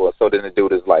other people. So then the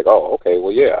dude is like, oh, okay,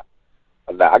 well, yeah,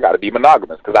 now I got to be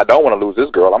monogamous because I don't want to lose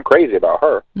this girl. I'm crazy about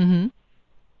her. Mm-hmm.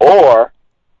 Or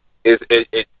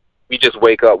we just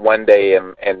wake up one day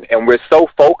and we're so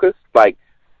focused, like,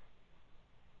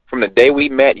 from the day we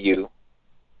met you,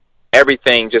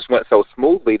 everything just went so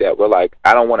smoothly that we're like,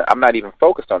 I'm not even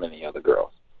focused on any other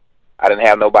girls. I didn't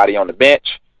have nobody on the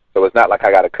bench, so it's not like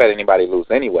I got to cut anybody loose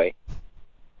anyway.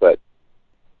 But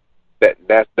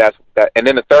that's that. And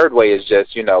then the third way is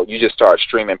just, you just start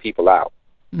streaming people out.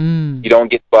 You don't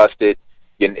get busted.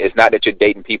 It's not that you're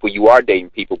dating people. You are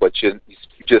dating people, but you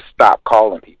just stop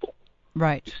calling people.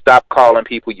 Right. You stop calling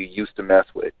people you used to mess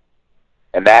with.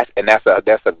 And that's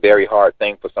a very hard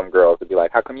thing for some girls to be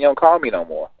like, how come you don't call me no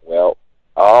more? Well,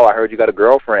 I heard you got a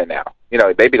girlfriend now.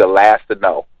 They'd be the last to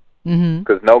know.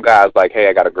 Because no guy's like, hey,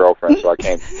 I got a girlfriend, so I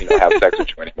can't have sex with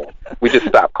you anymore. We just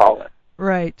stop calling.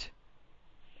 Right.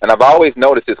 And I've always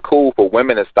noticed it's cool for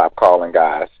women to stop calling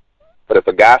guys, but if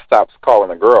a guy stops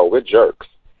calling a girl, we're jerks.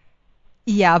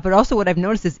 Yeah, but also what I've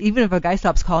noticed is even if a guy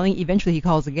stops calling, eventually he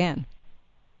calls again.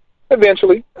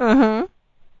 Eventually. Uh-huh.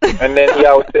 And then he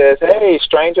always says, hey,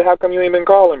 stranger, how come you ain't been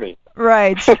calling me?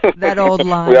 Right, that old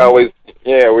line. we always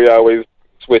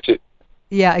switch it.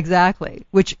 Yeah, exactly.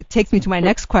 Which takes me to my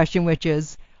next question, which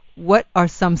is, what are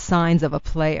some signs of a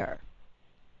player?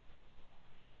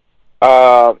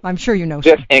 I'm sure you know.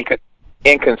 Just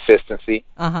inconsistency.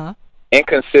 Uh-huh.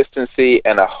 Inconsistency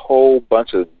and a whole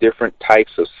bunch of different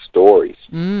types of stories.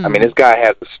 I mean, this guy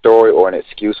has a story or an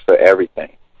excuse for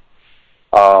everything.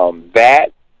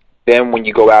 Then when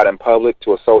you go out in public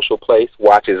to a social place,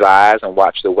 watch his eyes and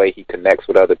watch the way he connects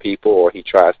with other people or he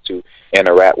tries to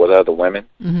interact with other women.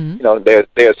 Mm-hmm.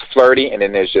 There's flirty and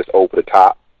then there's just over the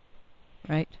top.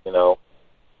 Right.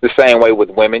 The same way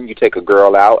with women. You take a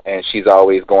girl out and she's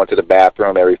always going to the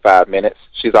bathroom every 5 minutes.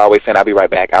 She's always saying, I'll be right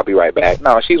back, I'll be right back.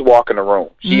 No, she's walking the room.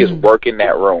 She is working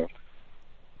that room.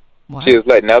 What? She is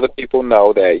letting other people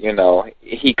know that,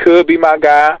 he could be my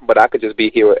guy, but I could just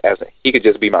be here he could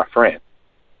just be my friend.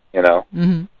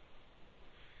 Mm-hmm.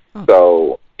 Oh.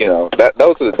 So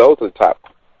those are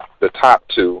the top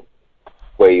two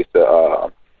ways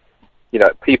to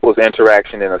people's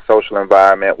interaction in a social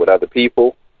environment with other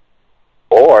people,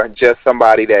 or just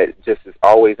somebody that just is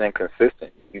always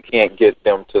inconsistent. You can't get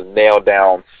them to nail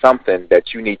down something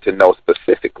that you need to know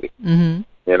specifically. Mm-hmm.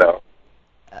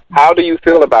 How do you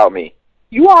feel about me?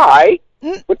 You all right?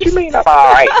 What you mean I'm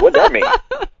all right? What that mean?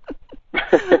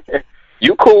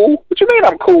 You cool? What you mean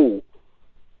I'm cool?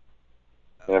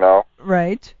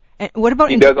 Right. And what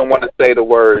about he doesn't want to say the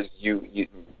words you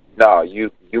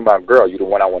my girl, you the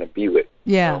one I want to be with.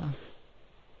 Yeah.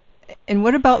 And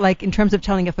what about in terms of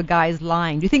telling if a guy is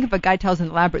lying? Do you think if a guy tells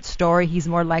an elaborate story, he's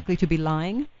more likely to be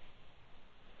lying?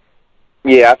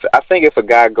 Yeah, I think if a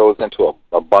guy goes into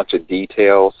a bunch of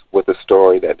details with a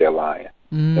story, that they're lying.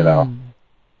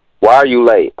 Why are you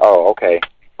late? Oh, okay.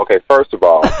 Okay, first of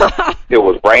all, it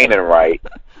was raining, right?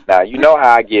 Now, you know how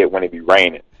I get when it be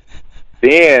raining.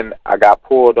 Then I got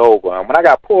pulled over. And when I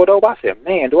got pulled over, I said,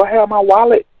 man, do I have my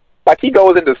wallet? He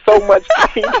goes into so much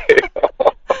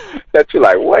detail that you're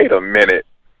like, wait a minute,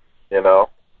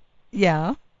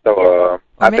 Yeah. So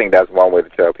I think that's one way to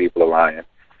tell people are lying.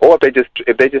 Or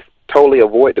if they just totally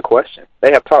avoid the question.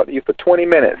 They have talked to you for 20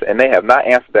 minutes, and they have not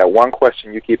answered that one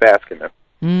question you keep asking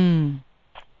them.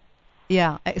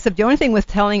 Yeah, except the only thing with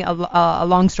telling a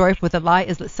long story with a lie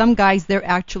is that some guys, they're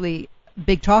actually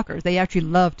big talkers. They actually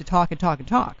love to talk and talk and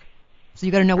talk. So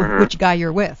you got to know which guy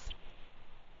you're with.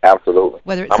 Absolutely.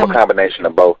 Whether it's I'm a combination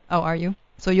of both. Oh, are you?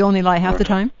 So you only lie half the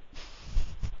time?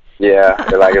 Yeah,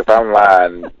 if I'm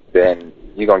lying, then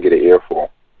you're going to get an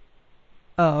earful.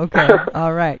 Oh, okay.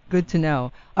 All right. Good to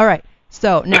know. All right.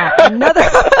 So now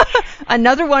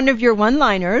another one of your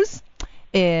one-liners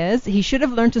is, he should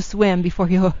have learned to swim before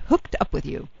he hooked up with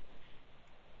you.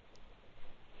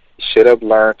 Should have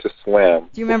learned to swim.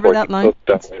 Do you remember that line?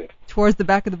 Towards the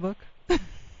back of the book.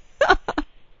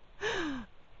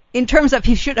 In terms of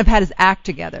he should have had his act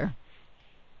together.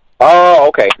 Oh,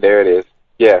 okay. There it is.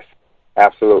 Yes,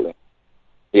 absolutely.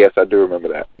 Yes, I do remember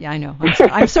that. Yeah, I know.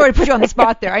 I'm sorry to put you on the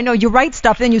spot there. I know you write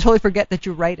stuff, then you totally forget that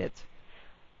you write it.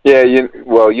 Yeah,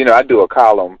 I do a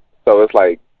column, so it's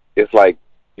like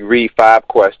you read 5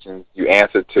 questions, you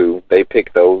answer 2, they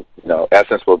pick those.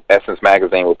 Essence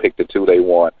magazine will pick the 2 they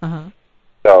want. Uh-huh.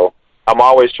 So I'm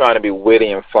always trying to be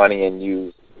witty and funny and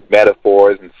use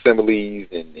metaphors and similes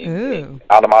and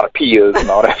onomatopoeias and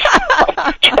all that.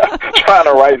 trying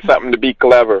to write something to be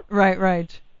clever.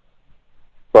 Right.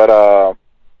 But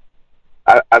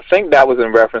I think that was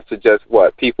in reference to just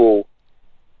what people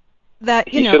that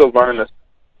he should have learned this.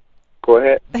 Go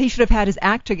ahead. He should have had his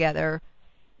act together,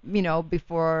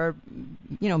 before,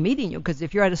 meeting you. Because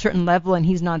if you're at a certain level and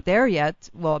he's not there yet,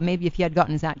 well, maybe if he had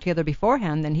gotten his act together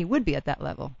beforehand, then he would be at that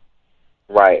level.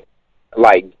 Right.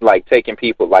 Like taking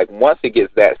people, like once it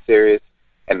gets that serious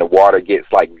and the water gets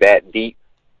like that deep,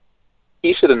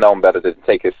 he should have known better than to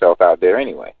take himself out there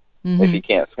anyway, if he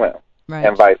can't swim. Right.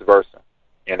 And vice versa.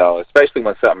 Especially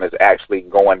when something is actually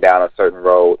going down a certain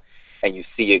road and you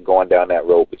see it going down that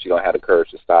road, but you don't have the courage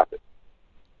to stop it.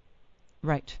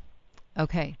 Right.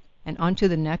 Okay. And on to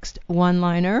the next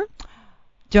one-liner.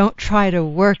 Don't try to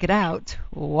work it out.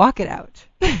 Walk it out.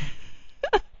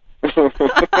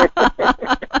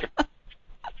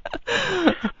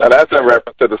 Now that's in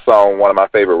reference to the song, one of my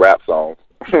favorite rap songs.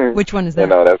 Which one is that?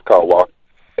 That's called Walk.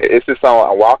 It's the song,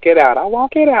 I walk it out, I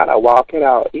walk it out, I walk it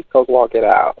out. East Coast walk it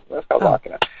out. That's called Walk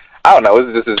It Out. I don't know.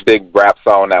 It's just this big rap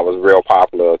song that was real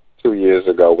popular 2 years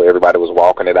ago where everybody was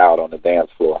walking it out on the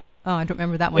dance floor. Oh, I don't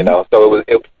remember that one. So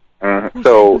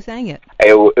Who sang it?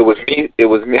 It was me. It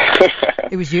was me.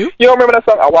 It was you? You don't remember that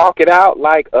song? I walk it out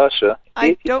like Usher. I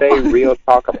if you don't. say real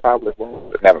talk, I probably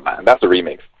won't. Never mind. That's a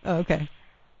remix. Oh, okay.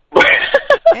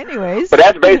 Anyways. But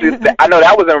that's basically. I know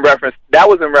that was in reference. That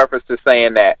was in reference to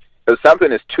saying that if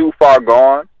something is too far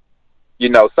gone,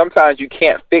 sometimes you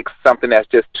can't fix something that's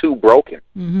just too broken.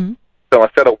 Mm-hmm. So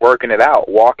instead of working it out,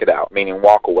 walk it out, meaning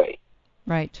walk away.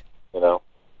 Right.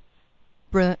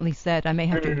 Brilliantly said. I may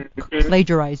have to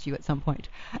plagiarize you at some point.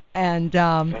 And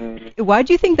why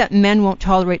do you think that men won't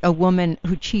tolerate a woman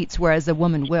who cheats, whereas a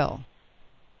woman will?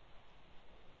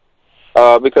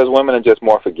 Because women are just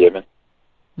more forgiving.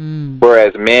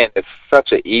 Whereas men, it's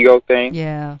such an ego thing.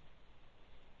 Yeah.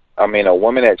 I mean, a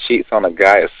woman that cheats on a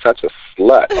guy is such a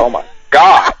slut. Oh, my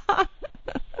God.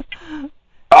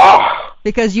 Oh,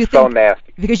 because you think, so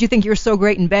nasty. Because you think you're so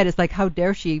great in bed, it's like, how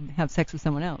dare she have sex with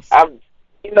someone else?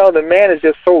 The man is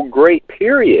just so great,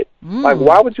 period. Like,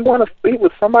 why would you want to sleep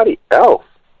with somebody else?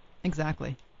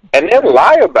 Exactly. And then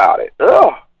lie about it.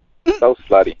 Ugh, so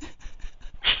slutty.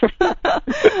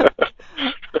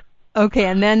 Okay,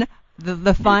 and then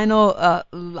the final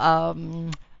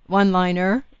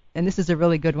one-liner, and this is a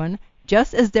really good one.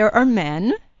 Just as there are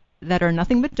men that are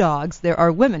nothing but dogs, there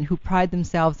are women who pride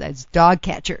themselves as dog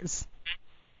catchers.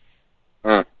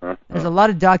 There's a lot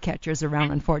of dog catchers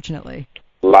around, unfortunately.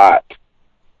 Lot.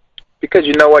 Because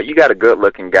you know what? You got a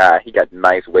good-looking guy. He got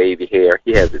nice wavy hair.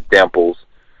 He has the dimples,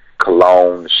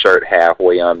 cologne, shirt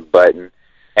halfway unbuttoned.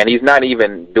 And he's not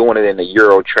even doing it in a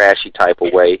Euro trashy type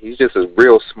of way. He's just a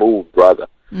real smooth brother.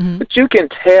 Mm-hmm. But you can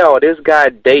tell this guy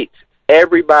dates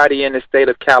everybody in the state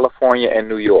of California and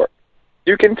New York.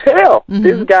 You can tell. Mm-hmm.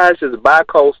 This guy's just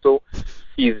bi-coastal.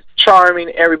 He's charming,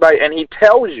 everybody. And he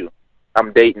tells you,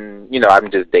 I'm dating, I'm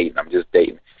just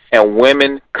dating. And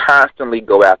women constantly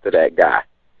go after that guy.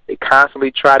 They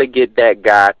constantly try to get that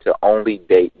guy to only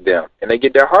date them. And they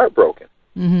get their heart broken.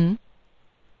 Mm-hmm.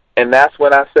 And that's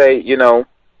when I say,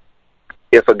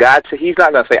 if a guy, he's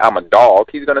not going to say, I'm a dog.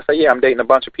 He's going to say, yeah, I'm dating a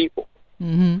bunch of people.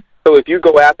 Mm-hmm. So if you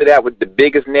go after that with the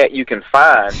biggest net you can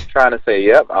find, trying to say,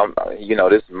 yep, I'm going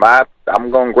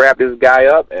to grab this guy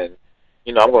up and,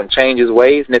 I'm going to change his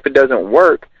ways. And if it doesn't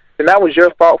work, then that was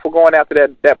your fault for going after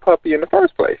that puppy in the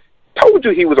first place. Told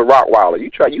you he was a Rottweiler.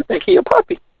 You think he a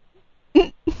puppy.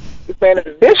 This man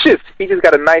is vicious. He just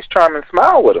got a nice, charming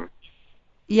smile with him.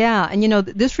 Yeah, and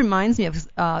this reminds me of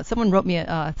someone wrote me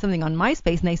something on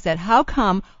MySpace, and they said, how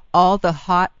come all the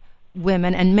hot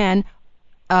women and men,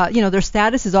 their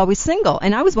status is always single?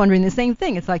 And I was wondering the same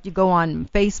thing. It's like you go on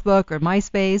Facebook or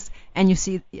MySpace, and you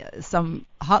see some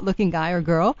hot-looking guy or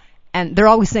girl, and they're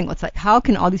always single. It's like, how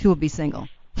can all these people be single?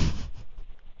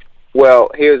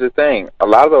 Well, here's the thing. A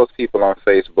lot of those people on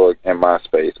Facebook and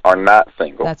MySpace are not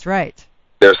single. That's right.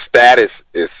 Their status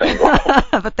is single.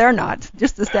 But they're not.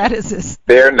 Just the status is.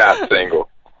 They're not single.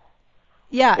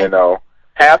 Yeah.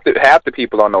 Half the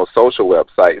people on those social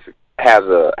websites has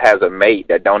a mate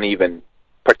that don't even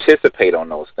participate on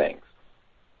those things.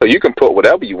 So you can put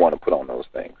whatever you want to put on those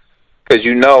things. Because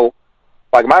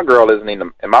like my girl isn't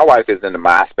in my wife is in the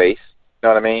MySpace. know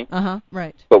what I mean?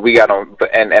 Right. But we got on,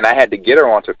 and I had to get her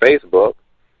onto Facebook,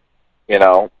 you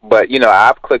know. But, you know,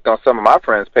 I've clicked on some of my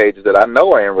friends' pages that I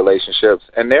know are in relationships,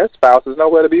 and their spouse is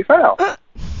nowhere to be found.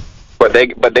 But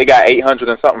they got 800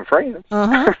 and something friends.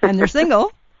 And they're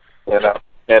single. You know,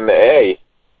 and hey.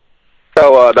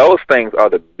 So those things are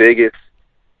the biggest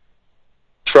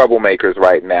troublemakers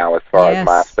right now as far as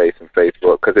MySpace and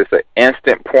Facebook, because it's an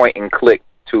instant point and click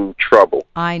to trouble.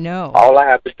 I know. All I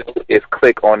have to do is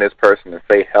click on this person and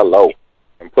say hello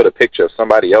and put a picture of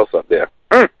somebody else up there.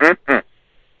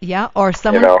 Yeah, or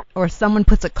someone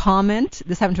puts a comment.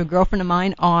 This happened to a girlfriend of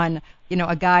mine on, you know,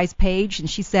 a guy's page, and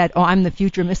she said, "Oh, I'm the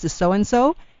future Mrs.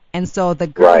 So-and-so." And so the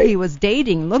girl he was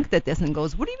dating looked at this and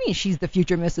goes, "What do you mean she's the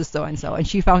future Mrs. So-and-so?" And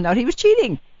she found out he was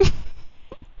cheating.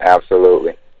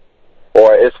 Absolutely.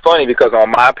 Or it's funny because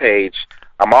on my page,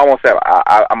 I'm almost at,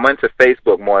 I'm into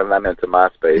Facebook more than I'm into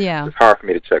MySpace. Yeah. It's hard for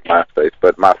me to check MySpace,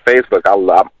 but my Facebook,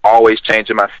 I'm always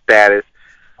changing my status.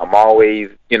 I'm always,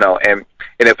 you know, and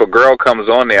if a girl comes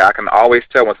on there, I can always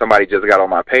tell when somebody just got on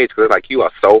my page, because it's like, "You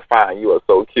are so fine, you are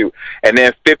so cute." And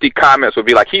then 50 comments would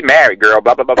be like, "He married, girl,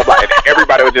 blah, blah, blah, blah, blah." And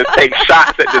everybody would just take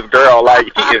shots at this girl like,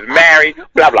 "He is married,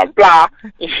 blah, blah, blah."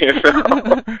 You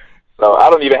know? So I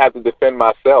don't even have to defend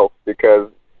myself because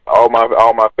all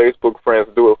my Facebook friends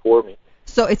do it for me.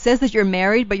 So it says that you're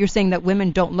married, but you're saying that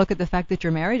women don't look at the fact that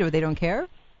you're married, or they don't care?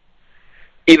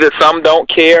 Either some don't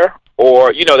care,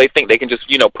 or, you know, they think they can just,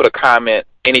 you know, put a comment,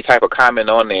 any type of comment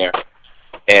on there,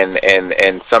 and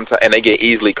sometimes, and they get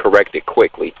easily corrected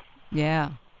quickly.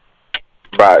 Yeah.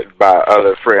 By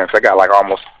other friends. I got like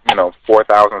almost, you know,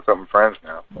 4,000 something friends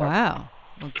now. Wow.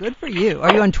 Well, good for you.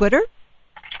 Are you on Twitter?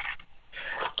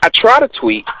 I try to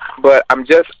tweet, but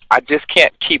I just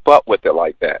can't keep up with it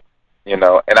like that, you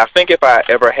know. And I think if I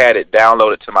ever had it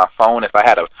downloaded to my phone, if I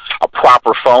had a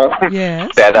proper phone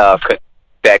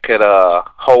that could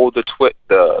hold the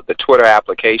Twitter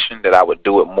application, that I would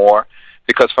do it more.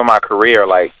 Because for my career,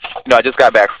 like, you know, I just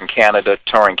got back from Canada,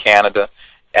 touring Canada,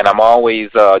 and I'm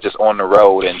always just on the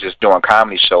road and just doing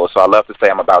comedy shows. So I love to say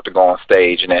I'm about to go on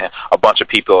stage, and then a bunch of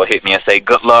people will hit me and say,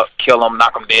 "Good luck, kill them,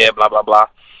 knock them dead, blah, blah, blah."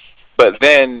 But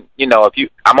then, you know,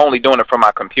 I'm only doing it from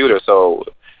my computer, so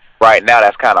right now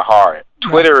that's kind of hard.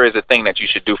 Twitter is a thing that you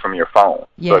should do from your phone.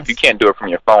 Yes. So if you can't do it from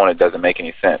your phone, it doesn't make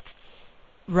any sense.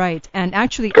 Right, and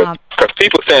actually... Because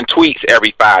people send tweets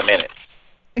every 5 minutes.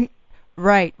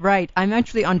 Right. I'm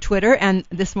actually on Twitter, and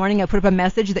this morning I put up a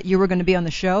message that you were going to be on the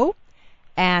show,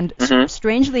 and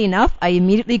strangely enough, I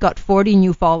immediately got 40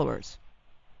 new followers.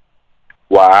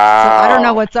 Wow. So I don't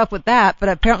know what's up with that, but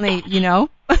apparently, you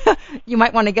know, you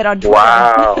might want to get on Twitter.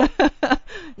 Wow.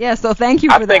 Yeah, so thank you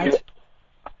for that.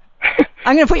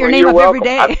 I'm going to put your name up welcome.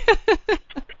 every day.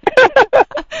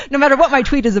 No matter what my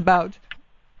tweet is about.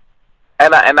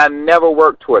 And I never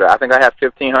work Twitter. I think I have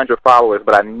 1,500 followers,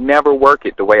 but I never work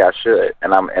it the way I should.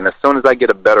 And as soon as I get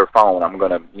a better phone, I'm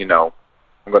gonna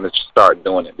start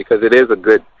doing it, because it is a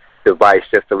good device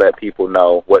just to let people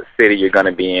know what city you're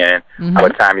gonna be in,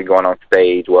 what time you're going on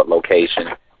stage, what location,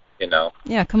 you know.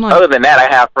 Yeah, come on. Other than that, I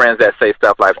have friends that say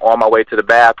stuff like, "On my way to the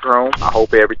bathroom, I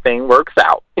hope everything works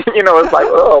out." You know, it's like,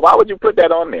 oh, why would you put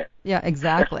that on there? Yeah,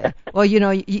 exactly. Well, you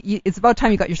know, it's about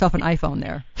time you got yourself an iPhone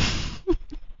there.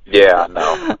 Yeah,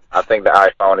 no. I think the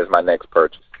iPhone is my next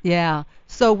purchase. Yeah.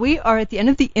 So we are at the end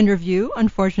of the interview,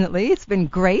 unfortunately. It's been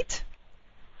great.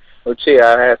 Lucia,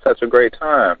 I had such a great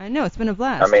time. I know, it's been a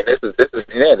blast. I mean, this has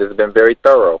been very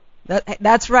thorough.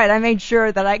 That's right. I made sure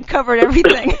that I covered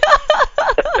everything.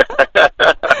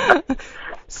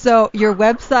 So your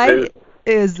website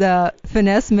is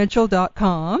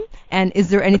finessemitchell.com, and is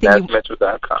there anything you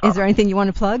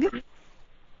want to plug?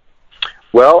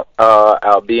 Well,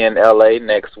 I'll be in L.A.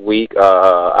 next week.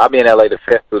 I'll be in L.A. the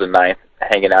 5th through the 9th,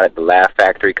 hanging out at the Laugh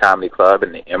Factory Comedy Club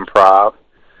in the Improv.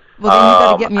 Well, then you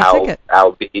got to get me a ticket.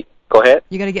 Go ahead.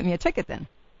 You got to get me a ticket then.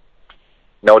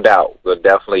 No doubt. We'll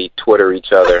definitely Twitter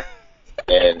each other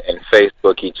and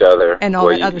Facebook each other, and all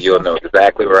that other you'll stuff. know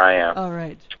exactly where I am. All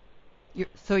right.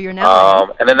 So you're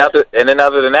now. And then other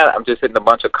than that, I'm just hitting a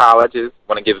bunch of colleges.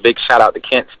 Want to give a big shout out to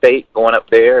Kent State, going up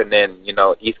there, and then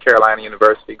East Carolina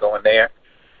University, going there,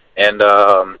 and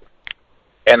I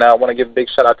want to give a big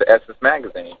shout out to Essence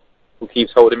Magazine, who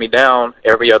keeps holding me down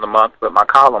every other month with my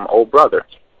column, Old Brother.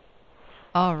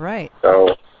 All right.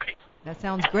 So that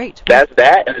sounds great. That's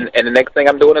that, and the next thing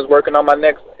I'm doing is working on my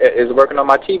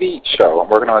TV show. I'm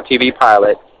working on a TV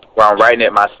pilot where I'm writing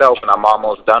it myself, and I'm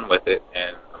almost done with it,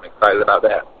 and I'm excited about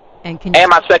that. And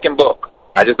my second book.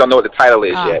 I just don't know what the title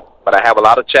is yet, but I have a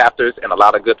lot of chapters and a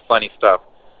lot of good, funny stuff.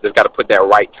 Just got to put that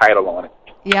right title on it.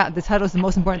 Yeah, the title is the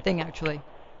most important thing, actually.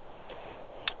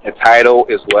 The title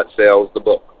is what sells the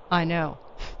book. I know.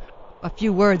 A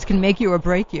few words can make you or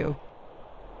break you.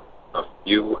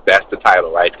 That's the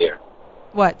title right there.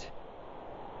 What?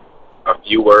 A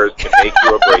few words can make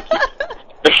you or break you.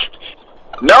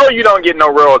 No, you don't get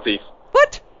no royalties.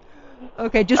 What?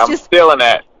 Okay, I'm stealing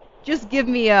that. Just give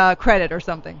me credit or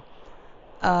something.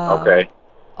 Okay.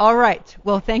 All right.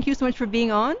 Well, thank you so much for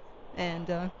being on, and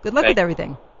good luck with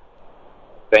everything.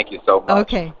 Thank you so much.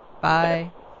 Okay.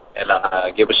 Bye. And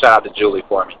give a shout out to Julie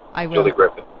for me. I will. Julie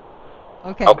Griffin.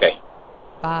 Okay. Okay.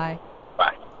 Bye.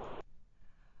 Bye.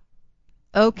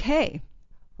 Okay.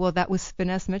 Well, that was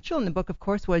Finesse Mitchell, and the book, of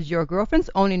course, was Your Girlfriends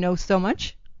Only Know So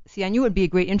Much. See, I knew it would be a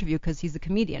great interview because he's a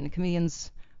comedian.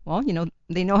 Comedians, well,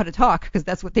 they know how to talk because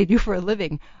that's what they do for a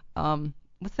living.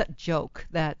 What's that joke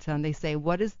that they say,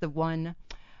 what is the one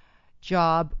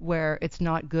job where it's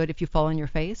not good if you fall on your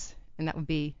face? And that would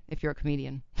be if you're a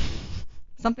comedian.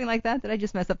 Something like that. Did I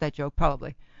just mess up that joke?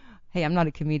 Probably. Hey, I'm not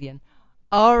a comedian.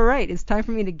 All right, it's time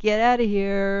for me to get out of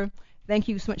here. Thank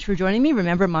you so much for joining me.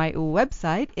 Remember, my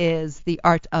website is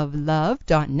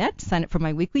theartoflove.net. Sign up for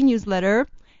my weekly newsletter.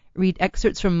 Read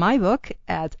excerpts from my book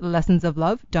at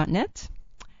lessonsoflove.net.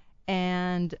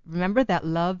 And remember that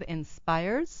love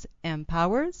inspires,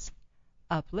 empowers,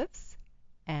 uplifts,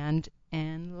 and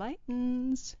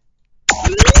enlightens.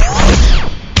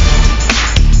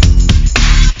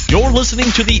 You're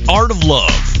listening to The Art of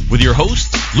Love with your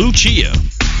host, Lucia,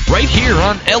 right here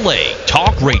on LA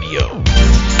Talk Radio.